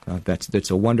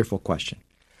 That's a wonderful question.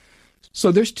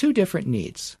 So there's two different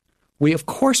needs. Of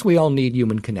course, we all need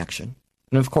human connection,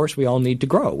 and of course, we all need to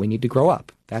grow. We need to grow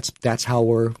up. That's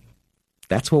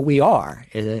what we are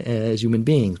as human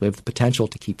beings. We have the potential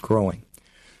to keep growing.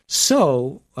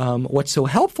 So, what's so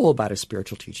helpful about a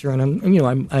spiritual teacher, and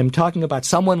I'm talking about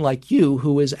someone like you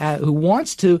who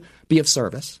wants to be of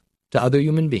service to other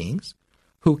human beings,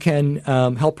 who can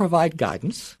help provide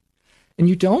guidance, and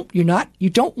you don't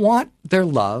want their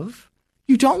love,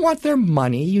 You don't want their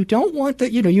money. You don't want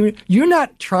that. You're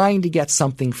not trying to get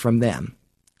something from them.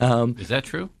 Is that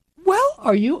true? Well,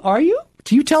 are you?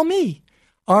 Do you tell me?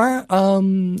 You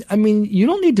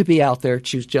don't need to be out there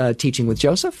teaching with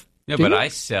Joseph. Yeah, but I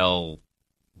sell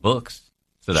books,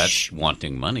 so that's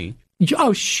wanting money.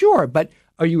 Oh, sure, but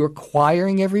are you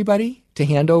requiring everybody to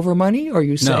hand over money, or are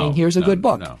you saying, here's a good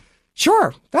book? No.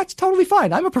 Sure, that's totally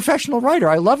fine. I'm a professional writer.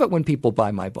 I love it when people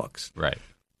buy my books. Right.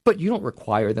 But you don't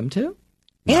require them to.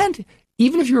 No. And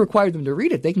even if you require them to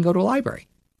read it, they can go to a library.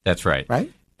 That's right.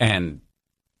 Right?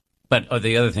 But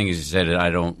the other thing is you said I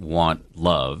don't want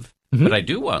love, but I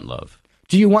do want love.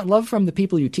 Do you want love from the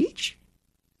people you teach?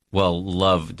 Well,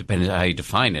 love depends on how you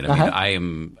define it. I mean, I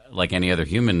am, like any other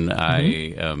human,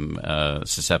 I am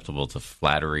susceptible to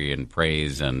flattery and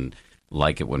praise and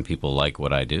like it when people like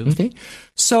what I do. Okay.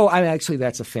 So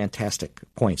that's a fantastic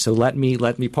point. So let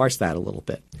me parse that a little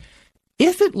bit.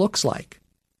 If it looks like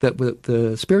that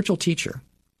the spiritual teacher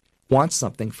wants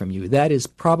something from you, that is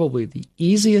probably the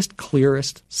easiest,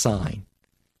 clearest sign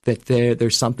that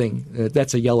there's something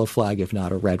that's a yellow flag, if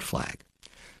not a red flag.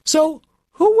 So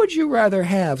who would you rather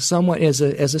have, someone as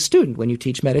a student when you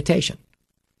teach meditation?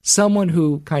 Someone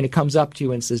who kind of comes up to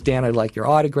you and says, Dan, I'd like your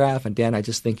autograph, and Dan, I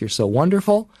just think you're so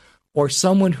wonderful. Or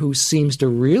someone who seems to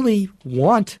really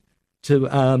want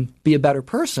to be a better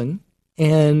person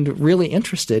and really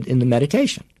interested in the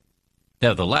meditation.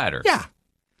 Yeah, the latter.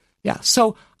 Yeah.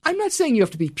 So I'm not saying you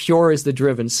have to be pure as the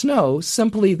driven snow,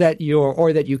 simply that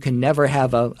you can never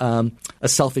have a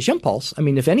selfish impulse. I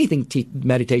mean, if anything,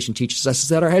 meditation teaches us is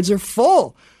that our heads are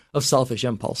full of selfish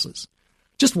impulses.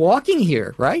 Just walking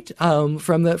here, right,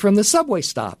 from the subway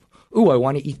stop. Ooh, I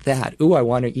want to eat that. Ooh, I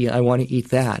want to eat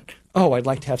that. Oh, I'd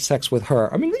like to have sex with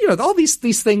her. I mean, all these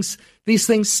things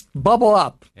bubble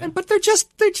up, but they're just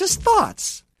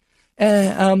thoughts.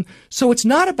 So it's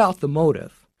not about the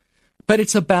motive, but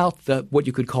it's about what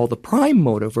you could call the prime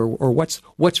motive, or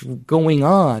what's going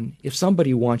on. If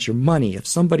somebody wants your money, if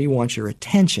somebody wants your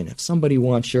attention,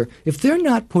 if they're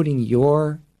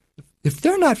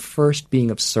not first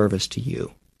being of service to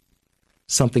you,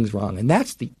 something's wrong. And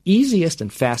that's the easiest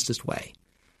and fastest way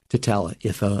to tell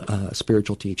if a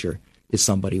spiritual teacher is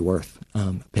somebody worth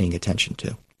paying attention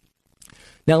to.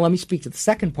 Now, let me speak to the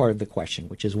second part of the question,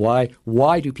 which is why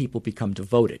do people become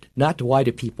devoted? Not why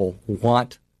do people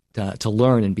want to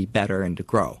learn and be better and to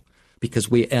grow? Because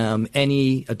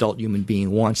any adult human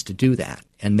being wants to do that.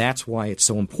 And that's why it's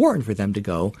so important for them to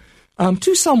go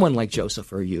to someone like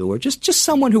Joseph or you, or just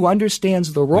someone who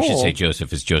understands the role. We should say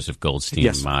Joseph is Joseph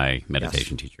Goldstein, my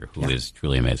meditation teacher, who is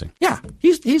truly amazing. Yeah,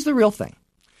 he's the real thing.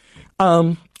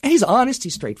 He's honest.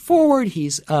 He's straightforward.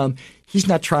 He's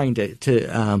not trying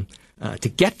to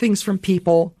get things from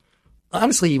people.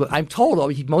 Honestly, I'm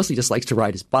told he mostly just likes to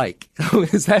ride his bike.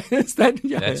 Is that?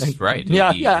 Yeah. That's right.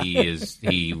 Yeah,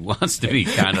 He wants to be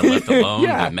kind of left alone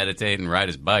to meditate and ride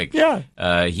his bike. Yeah.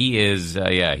 He is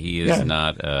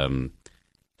not.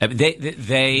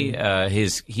 He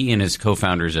and his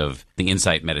co-founders of the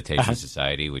Insight Meditation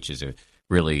Society, which is a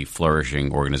really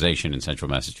flourishing organization in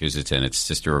Central Massachusetts, and its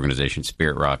sister organization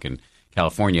Spirit Rock in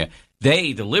California,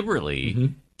 they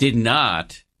deliberately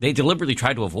They deliberately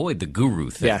tried to avoid the guru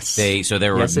thing. Yes. So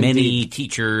there were many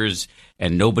teachers,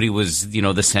 and nobody was,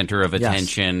 the center of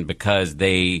attention because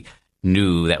they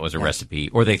knew that was a recipe,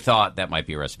 or they thought that might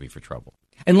be a recipe for trouble.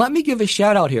 And let me give a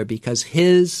shout out here, because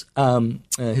his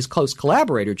close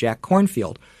collaborator, Jack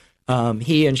Kornfield,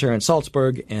 he and Sharon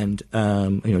Salzberg and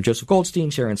Joseph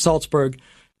Goldstein, Sharon Salzberg,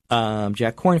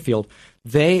 Jack Kornfield,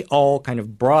 they all kind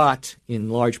of brought, in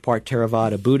large part,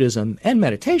 Theravada Buddhism and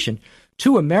meditation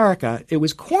to America. It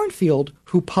was Kornfield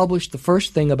who published the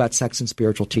first thing about sex and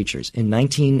spiritual teachers in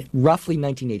roughly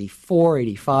 1984,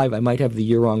 85. I might have the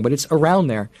year wrong, but it's around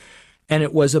there. And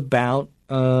it was about,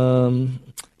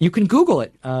 you can Google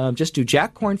it. Just do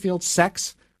Jack Kornfield,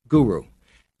 Sex Guru.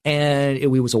 And it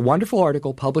was a wonderful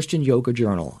article published in Yoga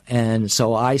Journal. And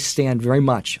so I stand very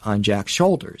much on Jack's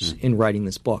shoulders in writing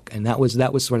this book. And that was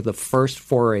sort of the first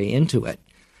foray into it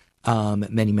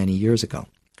many, many years ago.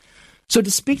 So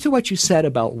to speak to what you said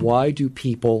about why do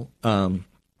people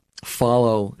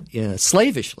follow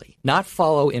slavishly, not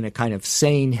follow in a kind of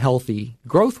sane, healthy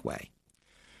growth way.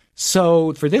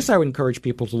 So for this, I would encourage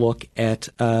people to look at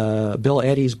Bill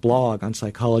Eddy's blog on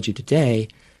Psychology Today.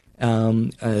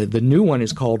 The new one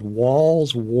is called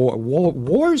Wars,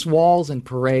 Walls, and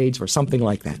Parades, or something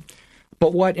like that.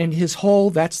 But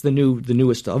that's the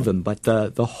newest of them. But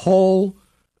the whole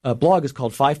blog is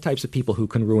called 5 Types of People Who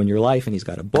Can Ruin Your Life, and he's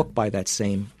got a book by that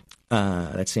same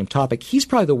topic. He's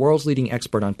probably the world's leading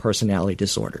expert on personality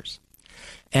disorders.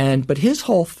 But his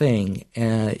whole thing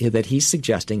that he's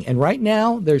suggesting, and right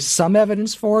now there's some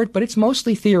evidence for it, but it's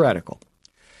mostly theoretical,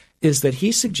 is that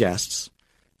he suggests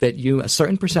that a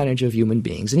certain percentage of human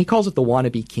beings, and he calls it the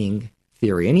wannabe king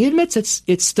theory, and he admits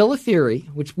it's still a theory,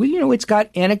 which it's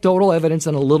got anecdotal evidence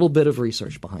and a little bit of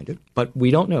research behind it, but we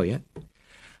don't know yet,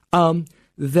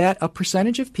 that a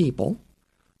percentage of people,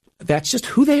 that's just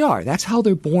who they are. That's how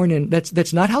they're born, and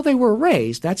that's not how they were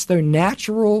raised. That's their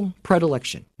natural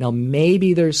predilection. Now,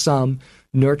 maybe there's some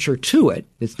nurture to it.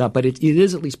 It's not, but it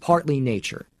is at least partly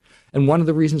nature. And one of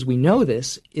the reasons we know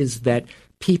this is that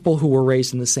people who were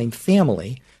raised in the same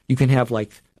family, you can have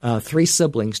like 3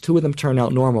 siblings, 2 of them turn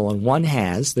out normal, and one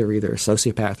they're either a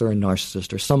sociopath or a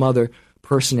narcissist or some other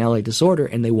personality disorder,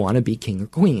 and they want to be king or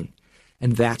queen.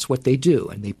 And that's what they do.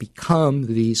 And they become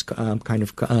these kind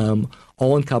of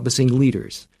all-encompassing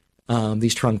leaders,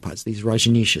 these Trungpas, these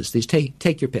Rajneeshas, these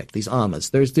take your pick, these Amas.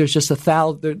 There's just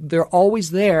 1,000. They're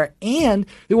always there, and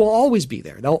they will always be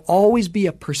there. They'll always be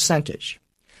a percentage.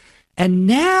 And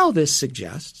now this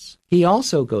suggests, he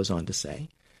also goes on to say,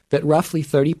 that roughly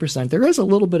 30%, there is a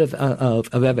little bit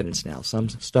of evidence now, some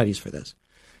studies for this,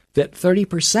 that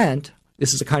 30%,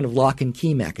 this is a kind of lock and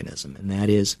key mechanism, and that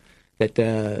is that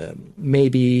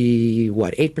maybe,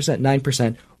 8%,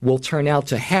 9% will turn out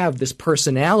to have this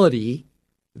personality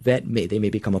that they may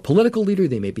become a political leader,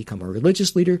 they may become a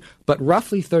religious leader, but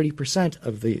roughly 30%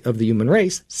 of the human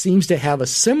race seems to have a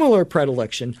similar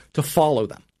predilection to follow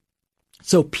them.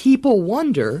 So people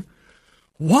wonder,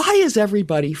 why is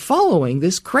everybody following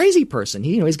this crazy person?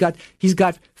 He's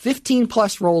got 15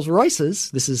 plus Rolls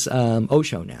Royces. This is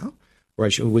Osho now,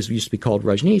 who used to be called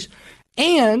Rajneesh,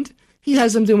 and he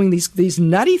has them doing these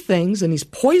nutty things and he's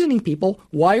poisoning people.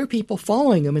 Why are people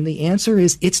following him? And the answer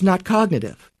is it's not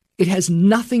cognitive. It has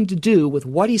nothing to do with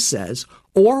what he says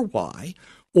or why,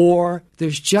 or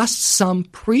there's just some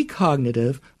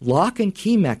precognitive lock and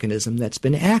key mechanism that's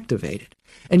been activated.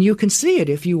 And you can see it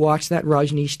if you watch that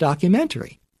Rajneesh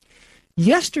documentary.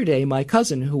 Yesterday, my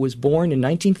cousin, who was born in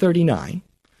 1939,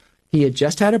 he had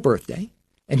just had a birthday,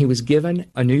 and he was given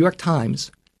a New York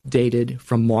Times dated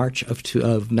from March of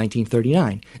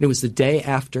 1939. And it was the day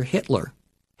after Hitler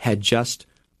had just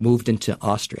moved into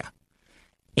Austria.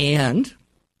 And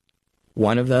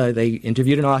they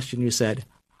interviewed an Austrian who said,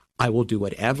 I will do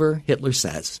whatever Hitler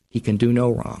says. He can do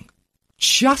no wrong.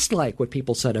 Just like what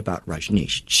people said about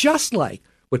Rajneesh, just like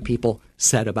what people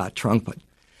said about Trungpa.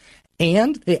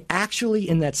 And they actually,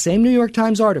 in that same New York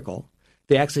Times article,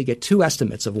 they actually get 2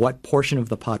 estimates of what portion of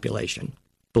the population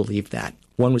believed that.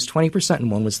 One was 20% and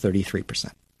one was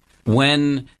 33%.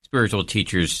 When spiritual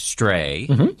teachers stray,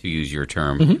 to use your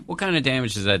term, what kind of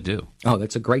damage does that do? Oh,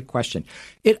 that's a great question.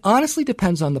 It honestly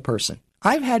depends on the person.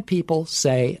 I've had people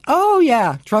say, oh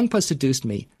yeah, Trungpa seduced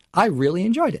me. I really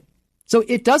enjoyed it. So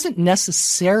it doesn't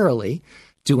necessarily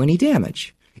do any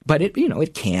damage. But it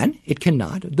can, it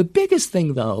cannot. The biggest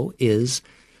thing, though, is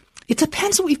it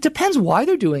depends why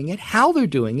they're doing it, how they're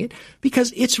doing it,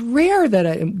 because it's rare that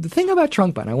the thing about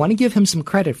Trungpa, and I want to give him some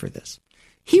credit for this,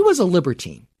 he was a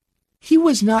libertine. He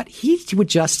was not, he would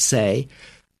just say,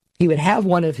 he would have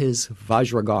one of his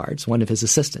Vajra guards, one of his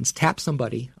assistants, tap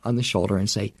somebody on the shoulder and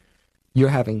say,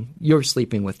 you're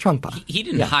sleeping with Trungpa. He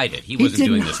didn't hide it. He wasn't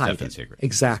doing this stuff in secret.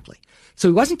 Exactly. So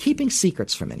he wasn't keeping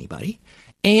secrets from anybody.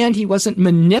 And he wasn't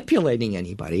manipulating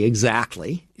anybody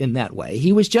exactly in that way.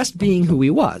 He was just being who he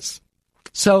was.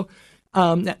 So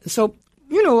a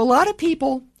lot of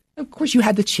people, of course, you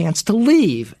had the chance to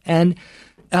leave. And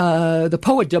the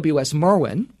poet W.S.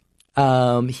 Merwin,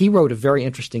 he wrote a very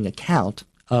interesting account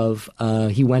of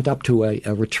he went up to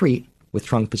a retreat with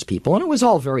Trungpa's people, and it was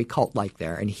all very cult-like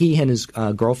there. And he and his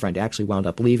girlfriend actually wound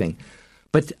up leaving.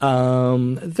 But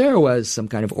there was some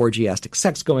kind of orgiastic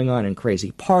sex going on and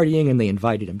crazy partying, and they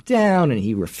invited him down, and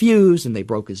he refused, and they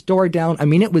broke his door down. I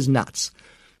mean, it was nuts.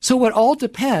 So it all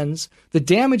depends. The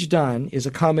damage done is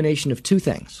a combination of 2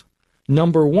 things.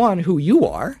 Number 1, who you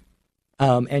are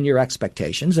and your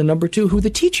expectations, and number 2, who the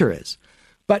teacher is.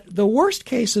 But the worst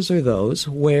cases are those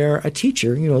where a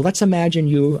teacher, let's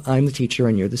imagine I'm the teacher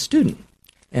and you're the student,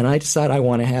 and I decide I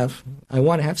want to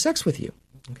have sex with you,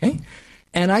 okay?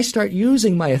 And I start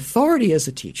using my authority as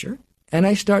a teacher, and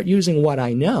I start using what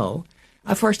I know.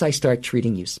 At first, I start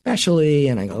treating you specially,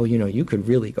 and I go, you could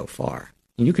really go far.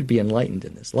 You could be enlightened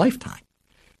in this lifetime.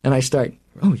 And I start,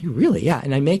 oh, you really? Yeah.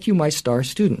 And I make you my star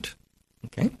student,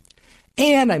 okay?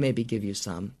 And I maybe give you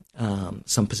some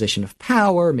position of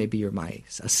power. Maybe you're my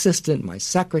assistant, my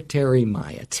secretary,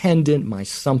 my attendant, my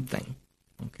something,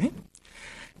 okay?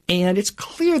 And it's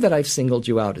clear that I've singled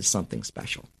you out as something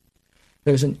special.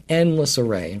 There's an endless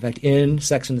array. In fact, in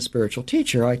Sex and the Spiritual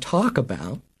Teacher, I talk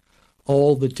about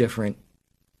all the different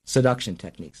seduction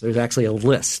techniques. There's actually a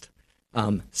list.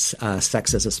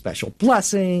 Sex as a special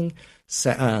blessing,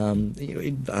 sex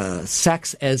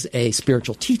as a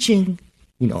spiritual teaching.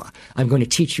 I'm going to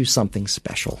teach you something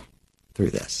special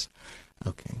through this.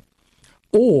 Okay.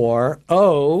 Or,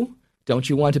 don't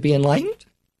you want to be enlightened?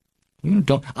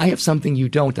 I have something you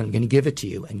don't, and I'm going to give it to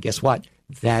you. And guess what?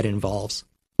 That involves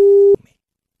me.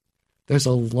 There's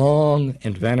a long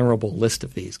and venerable list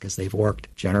of these because they've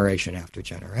worked generation after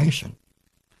generation.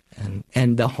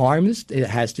 And the harm it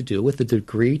has to do with the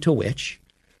degree to which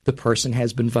the person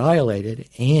has been violated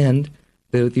and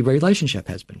the relationship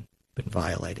has been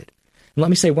violated. And let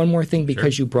me say one more thing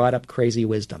because you brought up crazy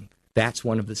wisdom. That's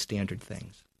one of the standard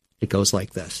things. It goes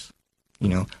like this.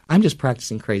 I'm just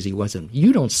practicing crazy wisdom.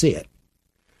 You don't see it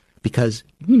because,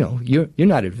 you're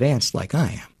not advanced like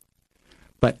I am.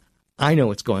 But I know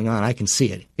what's going on. I can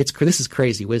see it. This is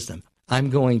crazy wisdom. I'm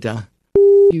going to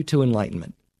you to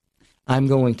enlightenment. I'm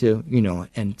going to,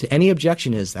 and to any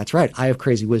objection is, that's right, I have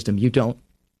crazy wisdom, you don't.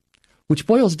 Which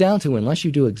boils down to, unless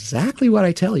you do exactly what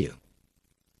I tell you,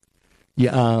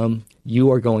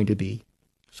 you are going to be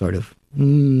sort of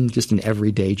just an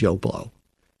everyday Joe Blow.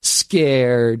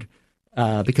 Scared,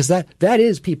 because that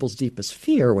is people's deepest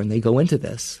fear when they go into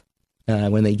this,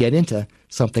 when they get into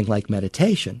something like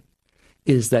meditation,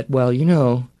 is that,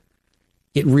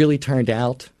 it really turned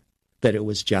out that it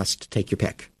was just take your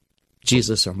pick.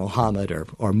 Jesus or Muhammad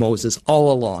or Moses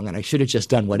all along, and I should have just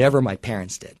done whatever my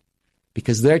parents did,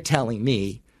 because they're telling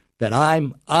me that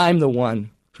I'm the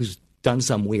one who's done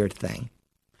some weird thing.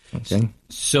 Okay.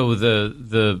 So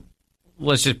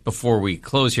let's just, before we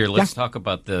close here, let's talk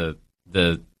about the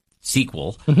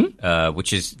sequel,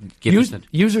 which is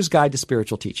User's Guide to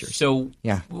Spiritual Teachers. So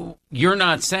you're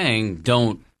not saying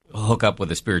don't hook up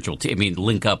with a spiritual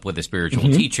link up with a spiritual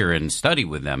teacher and study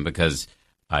with them, because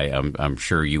I'm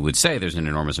sure you would say there's an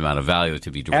enormous amount of value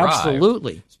to be derived.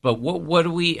 Absolutely. But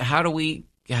how do we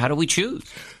choose?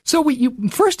 So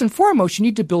first and foremost, you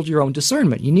need to build your own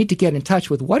discernment. You need to get in touch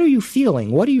with what are you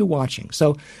feeling? What are you watching?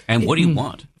 And what do you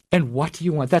want? And what do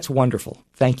you want? That's wonderful.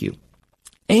 Thank you.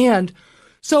 And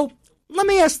so let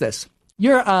me ask this.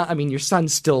 Your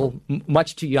son's still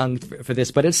much too young for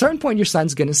this, but at a certain point, your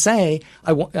son's going to say,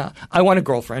 "I want a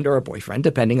girlfriend or a boyfriend,"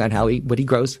 depending on what he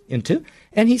grows into.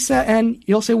 And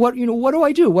you'll say, "What do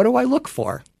I do? What do I look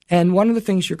for?" And one of the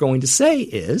things you're going to say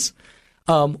is,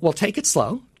 "Well, take it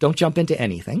slow. Don't jump into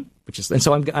anything." And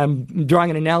so I'm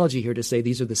drawing an analogy here to say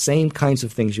these are the same kinds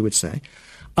of things you would say.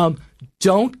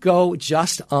 Don't go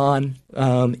just on.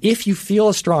 If you feel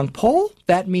a strong pull,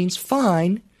 that means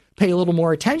fine. Pay a little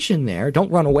more attention there.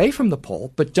 Don't run away from the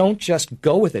pull, but don't just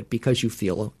go with it because you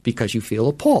feel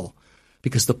a pull.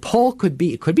 Because the pull could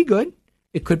be good,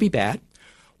 it could be bad.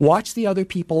 Watch the other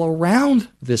people around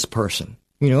this person.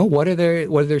 What are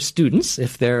their students?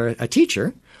 If they're a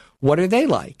teacher, what are they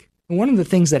like? And one of the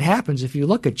things that happens if you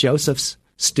look at Joseph's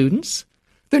students,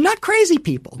 they're not crazy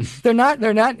people. They're not,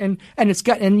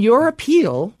 and your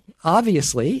appeal,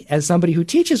 obviously, as somebody who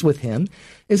teaches with him,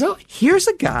 is, here's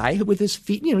a guy with his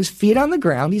feet on the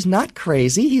ground. He's not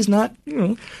crazy. He's not,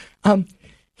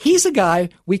 he's a guy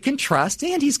we can trust,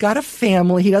 and he's got a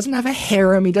family. He doesn't have a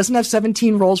harem. He doesn't have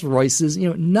 17 Rolls Royces.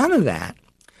 None of that.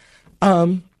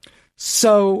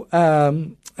 So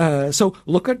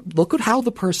look at how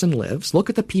the person lives. Look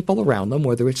at the people around them,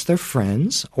 whether it's their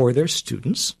friends or their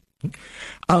students.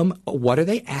 What are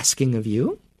they asking of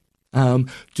you?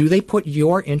 Do they put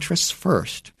your interests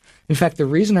first? In fact, the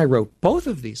reason I wrote both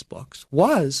of these books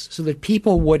was so that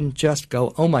people wouldn't just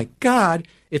go, "Oh my God,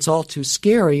 it's all too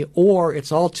scary," or it's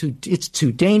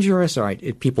too dangerous, or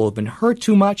people have been hurt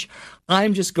too much.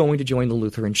 I'm just going to join the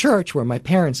Lutheran Church where my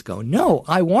parents go. No,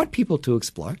 I want people to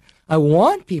explore. I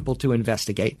want people to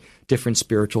investigate different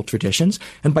spiritual traditions.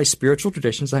 And by spiritual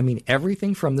traditions, I mean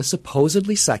everything from the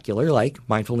supposedly secular, like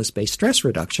mindfulness-based stress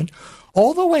reduction,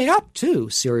 all the way up to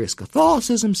serious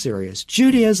Catholicism, serious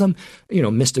Judaism,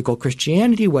 mystical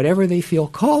Christianity, whatever they feel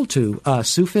called to,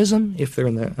 Sufism, if they're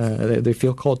they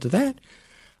feel called to that.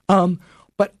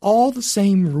 But all the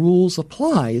same rules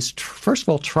apply. First of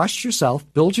all, trust yourself,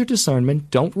 build your discernment,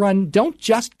 don't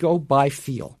just go by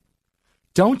feel.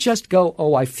 Don't just go,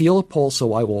 I feel a pull,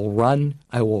 so I will run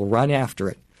after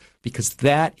it. Because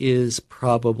that is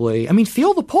probably,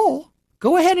 feel the pull.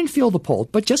 Go ahead and feel the pull,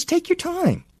 but just take your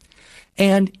time.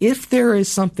 And if there is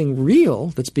something real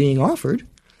that's being offered,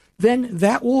 then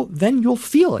you'll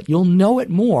feel it. You'll know it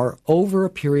more over a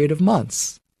period of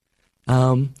months.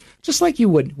 Just like you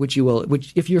would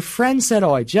if your friend said,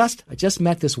 I just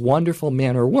met this wonderful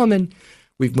man or woman.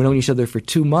 We've known each other for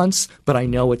 2 months, but I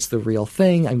know it's the real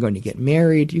thing. I'm going to get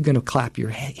married. You're going to clap your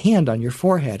hand on your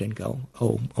forehead and go,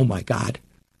 oh my God,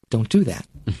 Don't do that.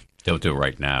 Don't do it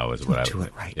right now is what I would do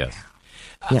it right yes. now.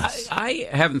 Yes. I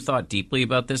haven't thought deeply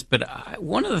about this, but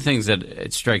one of the things that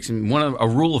it strikes me, a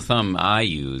rule of thumb I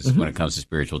use when it comes to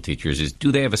spiritual teachers is,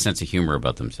 do they have a sense of humor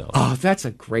about themselves? Oh, that's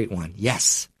a great one.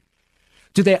 Yes.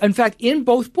 Do they? In fact, in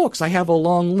both books, I have a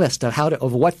long list of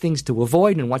of what things to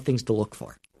avoid and what things to look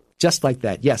for. Just like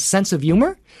that. Yes, sense of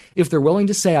humor. If they're willing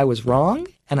to say I was wrong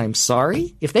and I'm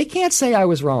sorry, if they can't say I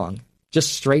was wrong,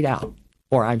 just straight out,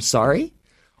 or I'm sorry,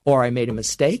 or I made a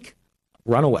mistake,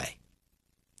 run away.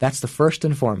 That's the first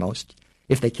and foremost.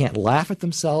 If they can't laugh at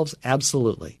themselves,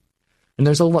 absolutely. And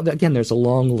there's a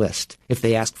long list. If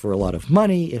they ask for a lot of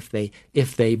money, if they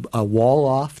wall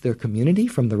off their community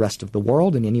from the rest of the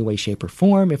world in any way, shape, or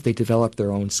form, if they develop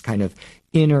their own kind of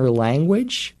inner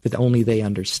language that only they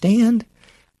understand,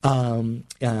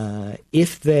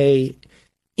 if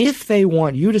they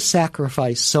want you to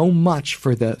sacrifice so much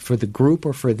for the group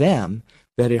or for them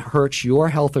that it hurts your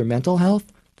health or mental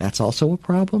health, that's also a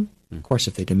problem. Of course,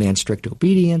 if they demand strict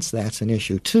obedience, that's an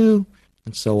issue too,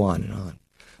 and so on and on.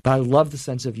 But I love the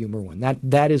sense of humor one.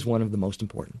 That is one of the most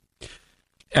important.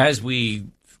 As we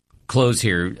close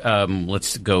here,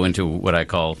 let's go into what I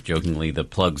call jokingly the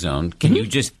plug zone. Can you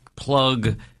just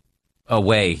plug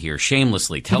away here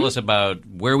shamelessly? Tell us about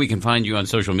where we can find you on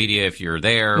social media if you're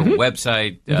there,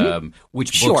 website,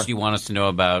 which books do you want us to know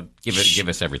about? Give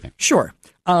us everything. Sure.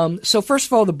 So first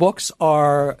of all, the books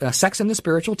are Sex and the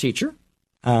Spiritual Teacher.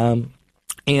 And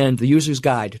The User's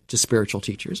Guide to Spiritual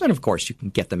Teachers. And, of course, you can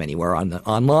get them anywhere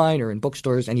online or in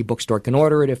bookstores. Any bookstore can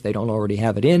order it if they don't already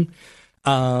have it in.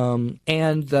 And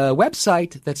the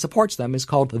website that supports them is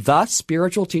called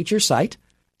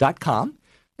thespiritualteachersite.com.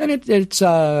 And it's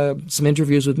some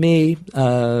interviews with me.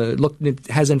 It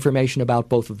has information about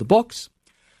both of the books.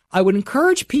 I would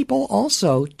encourage people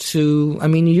also to,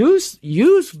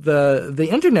 use the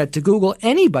internet to Google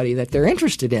anybody that they're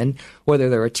interested in, whether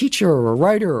they're a teacher or a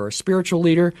writer or a spiritual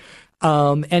leader.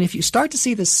 And if you start to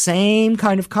see the same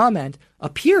kind of comment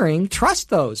appearing, trust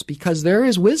those, because there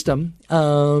is wisdom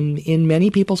in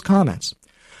many people's comments.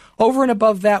 Over and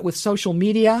above that, with social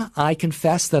media, I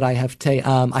confess that I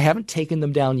haven't taken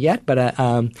them down yet, but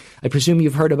I presume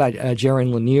you've heard about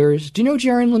Jaron Lanier's. Do you know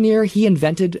Jaron Lanier? He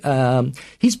invented.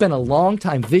 He's been a long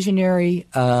time visionary.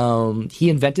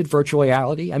 He invented virtual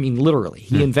reality. Literally,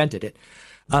 he invented it.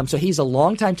 So he's a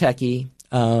long time techie.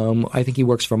 I think he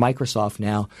works for Microsoft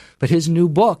now. But his new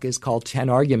book is called 10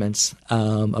 Arguments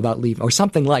about leaving, or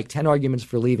something like 10 Arguments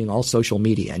for Leaving All Social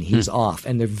Media, and he's off.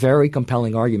 And they're very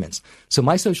compelling arguments. So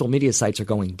my social media sites are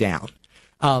going down.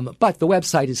 But the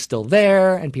website is still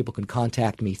there, and people can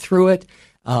contact me through it.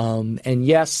 And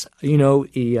yes,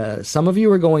 some of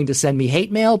you are going to send me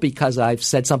hate mail because I've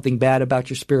said something bad about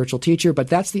your spiritual teacher, but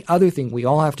that's the other thing we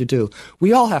all have to do.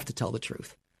 We all have to tell the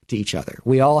truth to each other.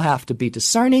 We all have to be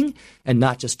discerning and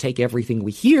not just take everything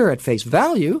we hear at face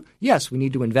value. Yes, we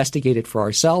need to investigate it for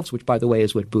ourselves, which, by the way,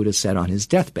 is what Buddha said on his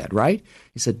deathbed, right?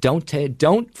 He said,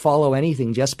 don't follow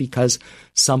anything just because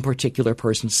some particular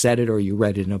person said it or you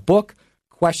read it in a book.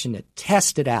 Question it,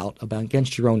 test it out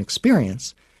against your own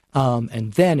experience.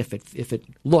 And then if it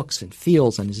looks and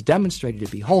feels and is demonstrated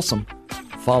to be wholesome,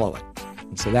 follow it.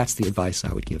 And so that's the advice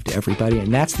I would give to everybody,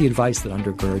 and that's the advice that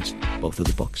undergirds both of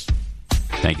the books.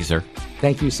 Thank you, sir.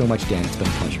 Thank you so much, Dan. It's been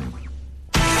a pleasure.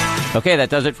 Okay,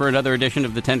 that does it for another edition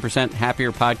of the 10%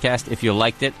 Happier podcast. If you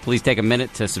liked it, please take a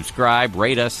minute to subscribe,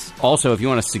 rate us. Also, if you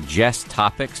want to suggest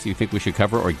topics you think we should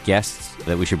cover or guests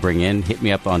that we should bring in, hit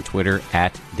me up on Twitter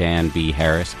at Dan B.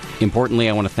 Harris. Importantly,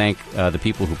 I want to thank the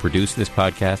people who produce this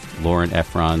podcast, Lauren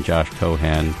Efron, Josh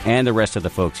Cohan, and the rest of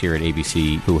the folks here at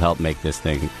ABC who help make this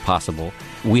thing possible.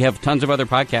 We have tons of other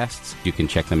podcasts. You can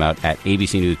check them out at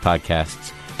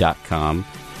abcnewspodcasts.com.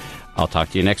 I'll talk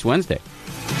to you next Wednesday.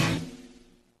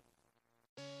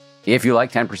 If you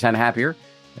like 10% Happier,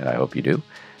 and I hope you do,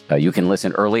 you can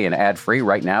listen early and ad-free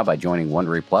right now by joining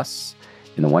Wondery Plus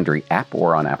in the Wondery app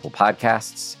or on Apple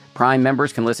Podcasts. Prime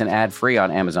members can listen ad-free on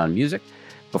Amazon Music.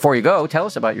 Before you go, tell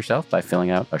us about yourself by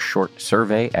filling out a short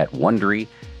survey at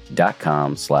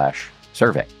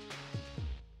Wondery.com/survey.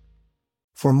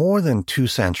 For more than 2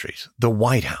 centuries, the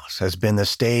White House has been the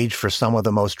stage for some of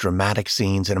the most dramatic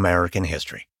scenes in American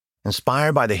history.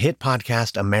 Inspired by the hit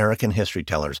podcast American History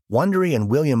Tellers, Wondery and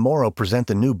William Morrow present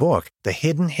the new book, The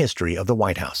Hidden History of the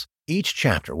White House. Each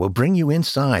chapter will bring you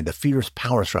inside the fierce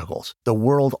power struggles, the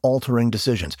world-altering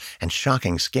decisions, and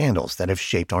shocking scandals that have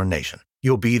shaped our nation.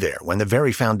 You'll be there when the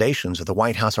very foundations of the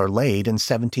White House are laid in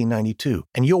 1792,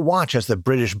 and you'll watch as the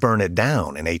British burn it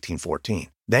down in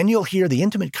 1814. Then you'll hear the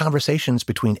intimate conversations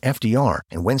between FDR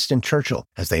and Winston Churchill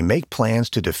as they make plans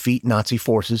to defeat Nazi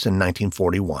forces in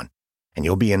 1941. And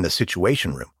you'll be in the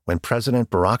Situation Room when President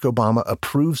Barack Obama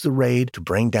approves the raid to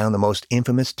bring down the most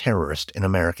infamous terrorist in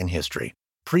American history.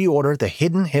 Pre-order The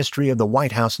Hidden History of the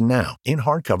White House now in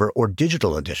hardcover or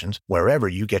digital editions wherever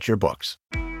you get your books.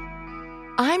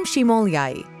 I'm Shimol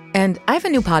Yai, and I have a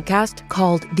new podcast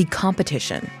called The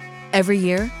Competition. Every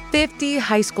year, 50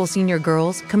 high school senior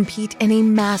girls compete in a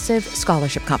massive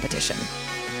scholarship competition.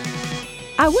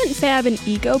 I wouldn't say I have an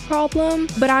ego problem,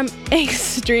 but I'm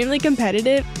extremely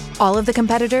competitive. All of the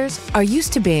competitors are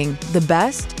used to being the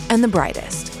best and the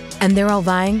brightest, and they're all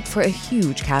vying for a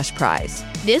huge cash prize.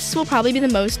 This will probably be the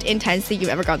most intense thing you've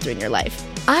ever gone through in your life.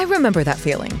 I remember that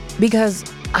feeling because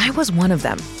I was one of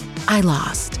them. I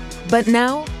lost. But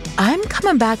now I'm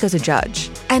coming back as a judge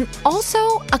and also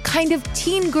a kind of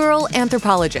teen girl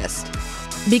anthropologist.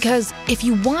 Because if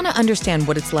you want to understand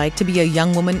what it's like to be a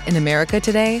young woman in America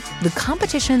today, the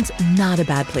competition's not a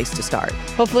bad place to start.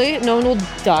 Hopefully no one will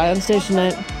die on stage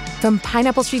tonight. From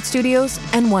Pineapple Street Studios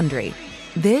and Wondery,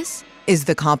 this is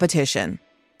The Competition.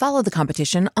 Follow The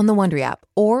Competition on the Wondery app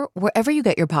or wherever you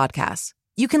get your podcasts.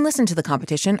 You can listen to The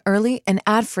Competition early and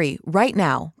ad-free right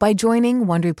now by joining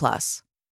Wondery Plus.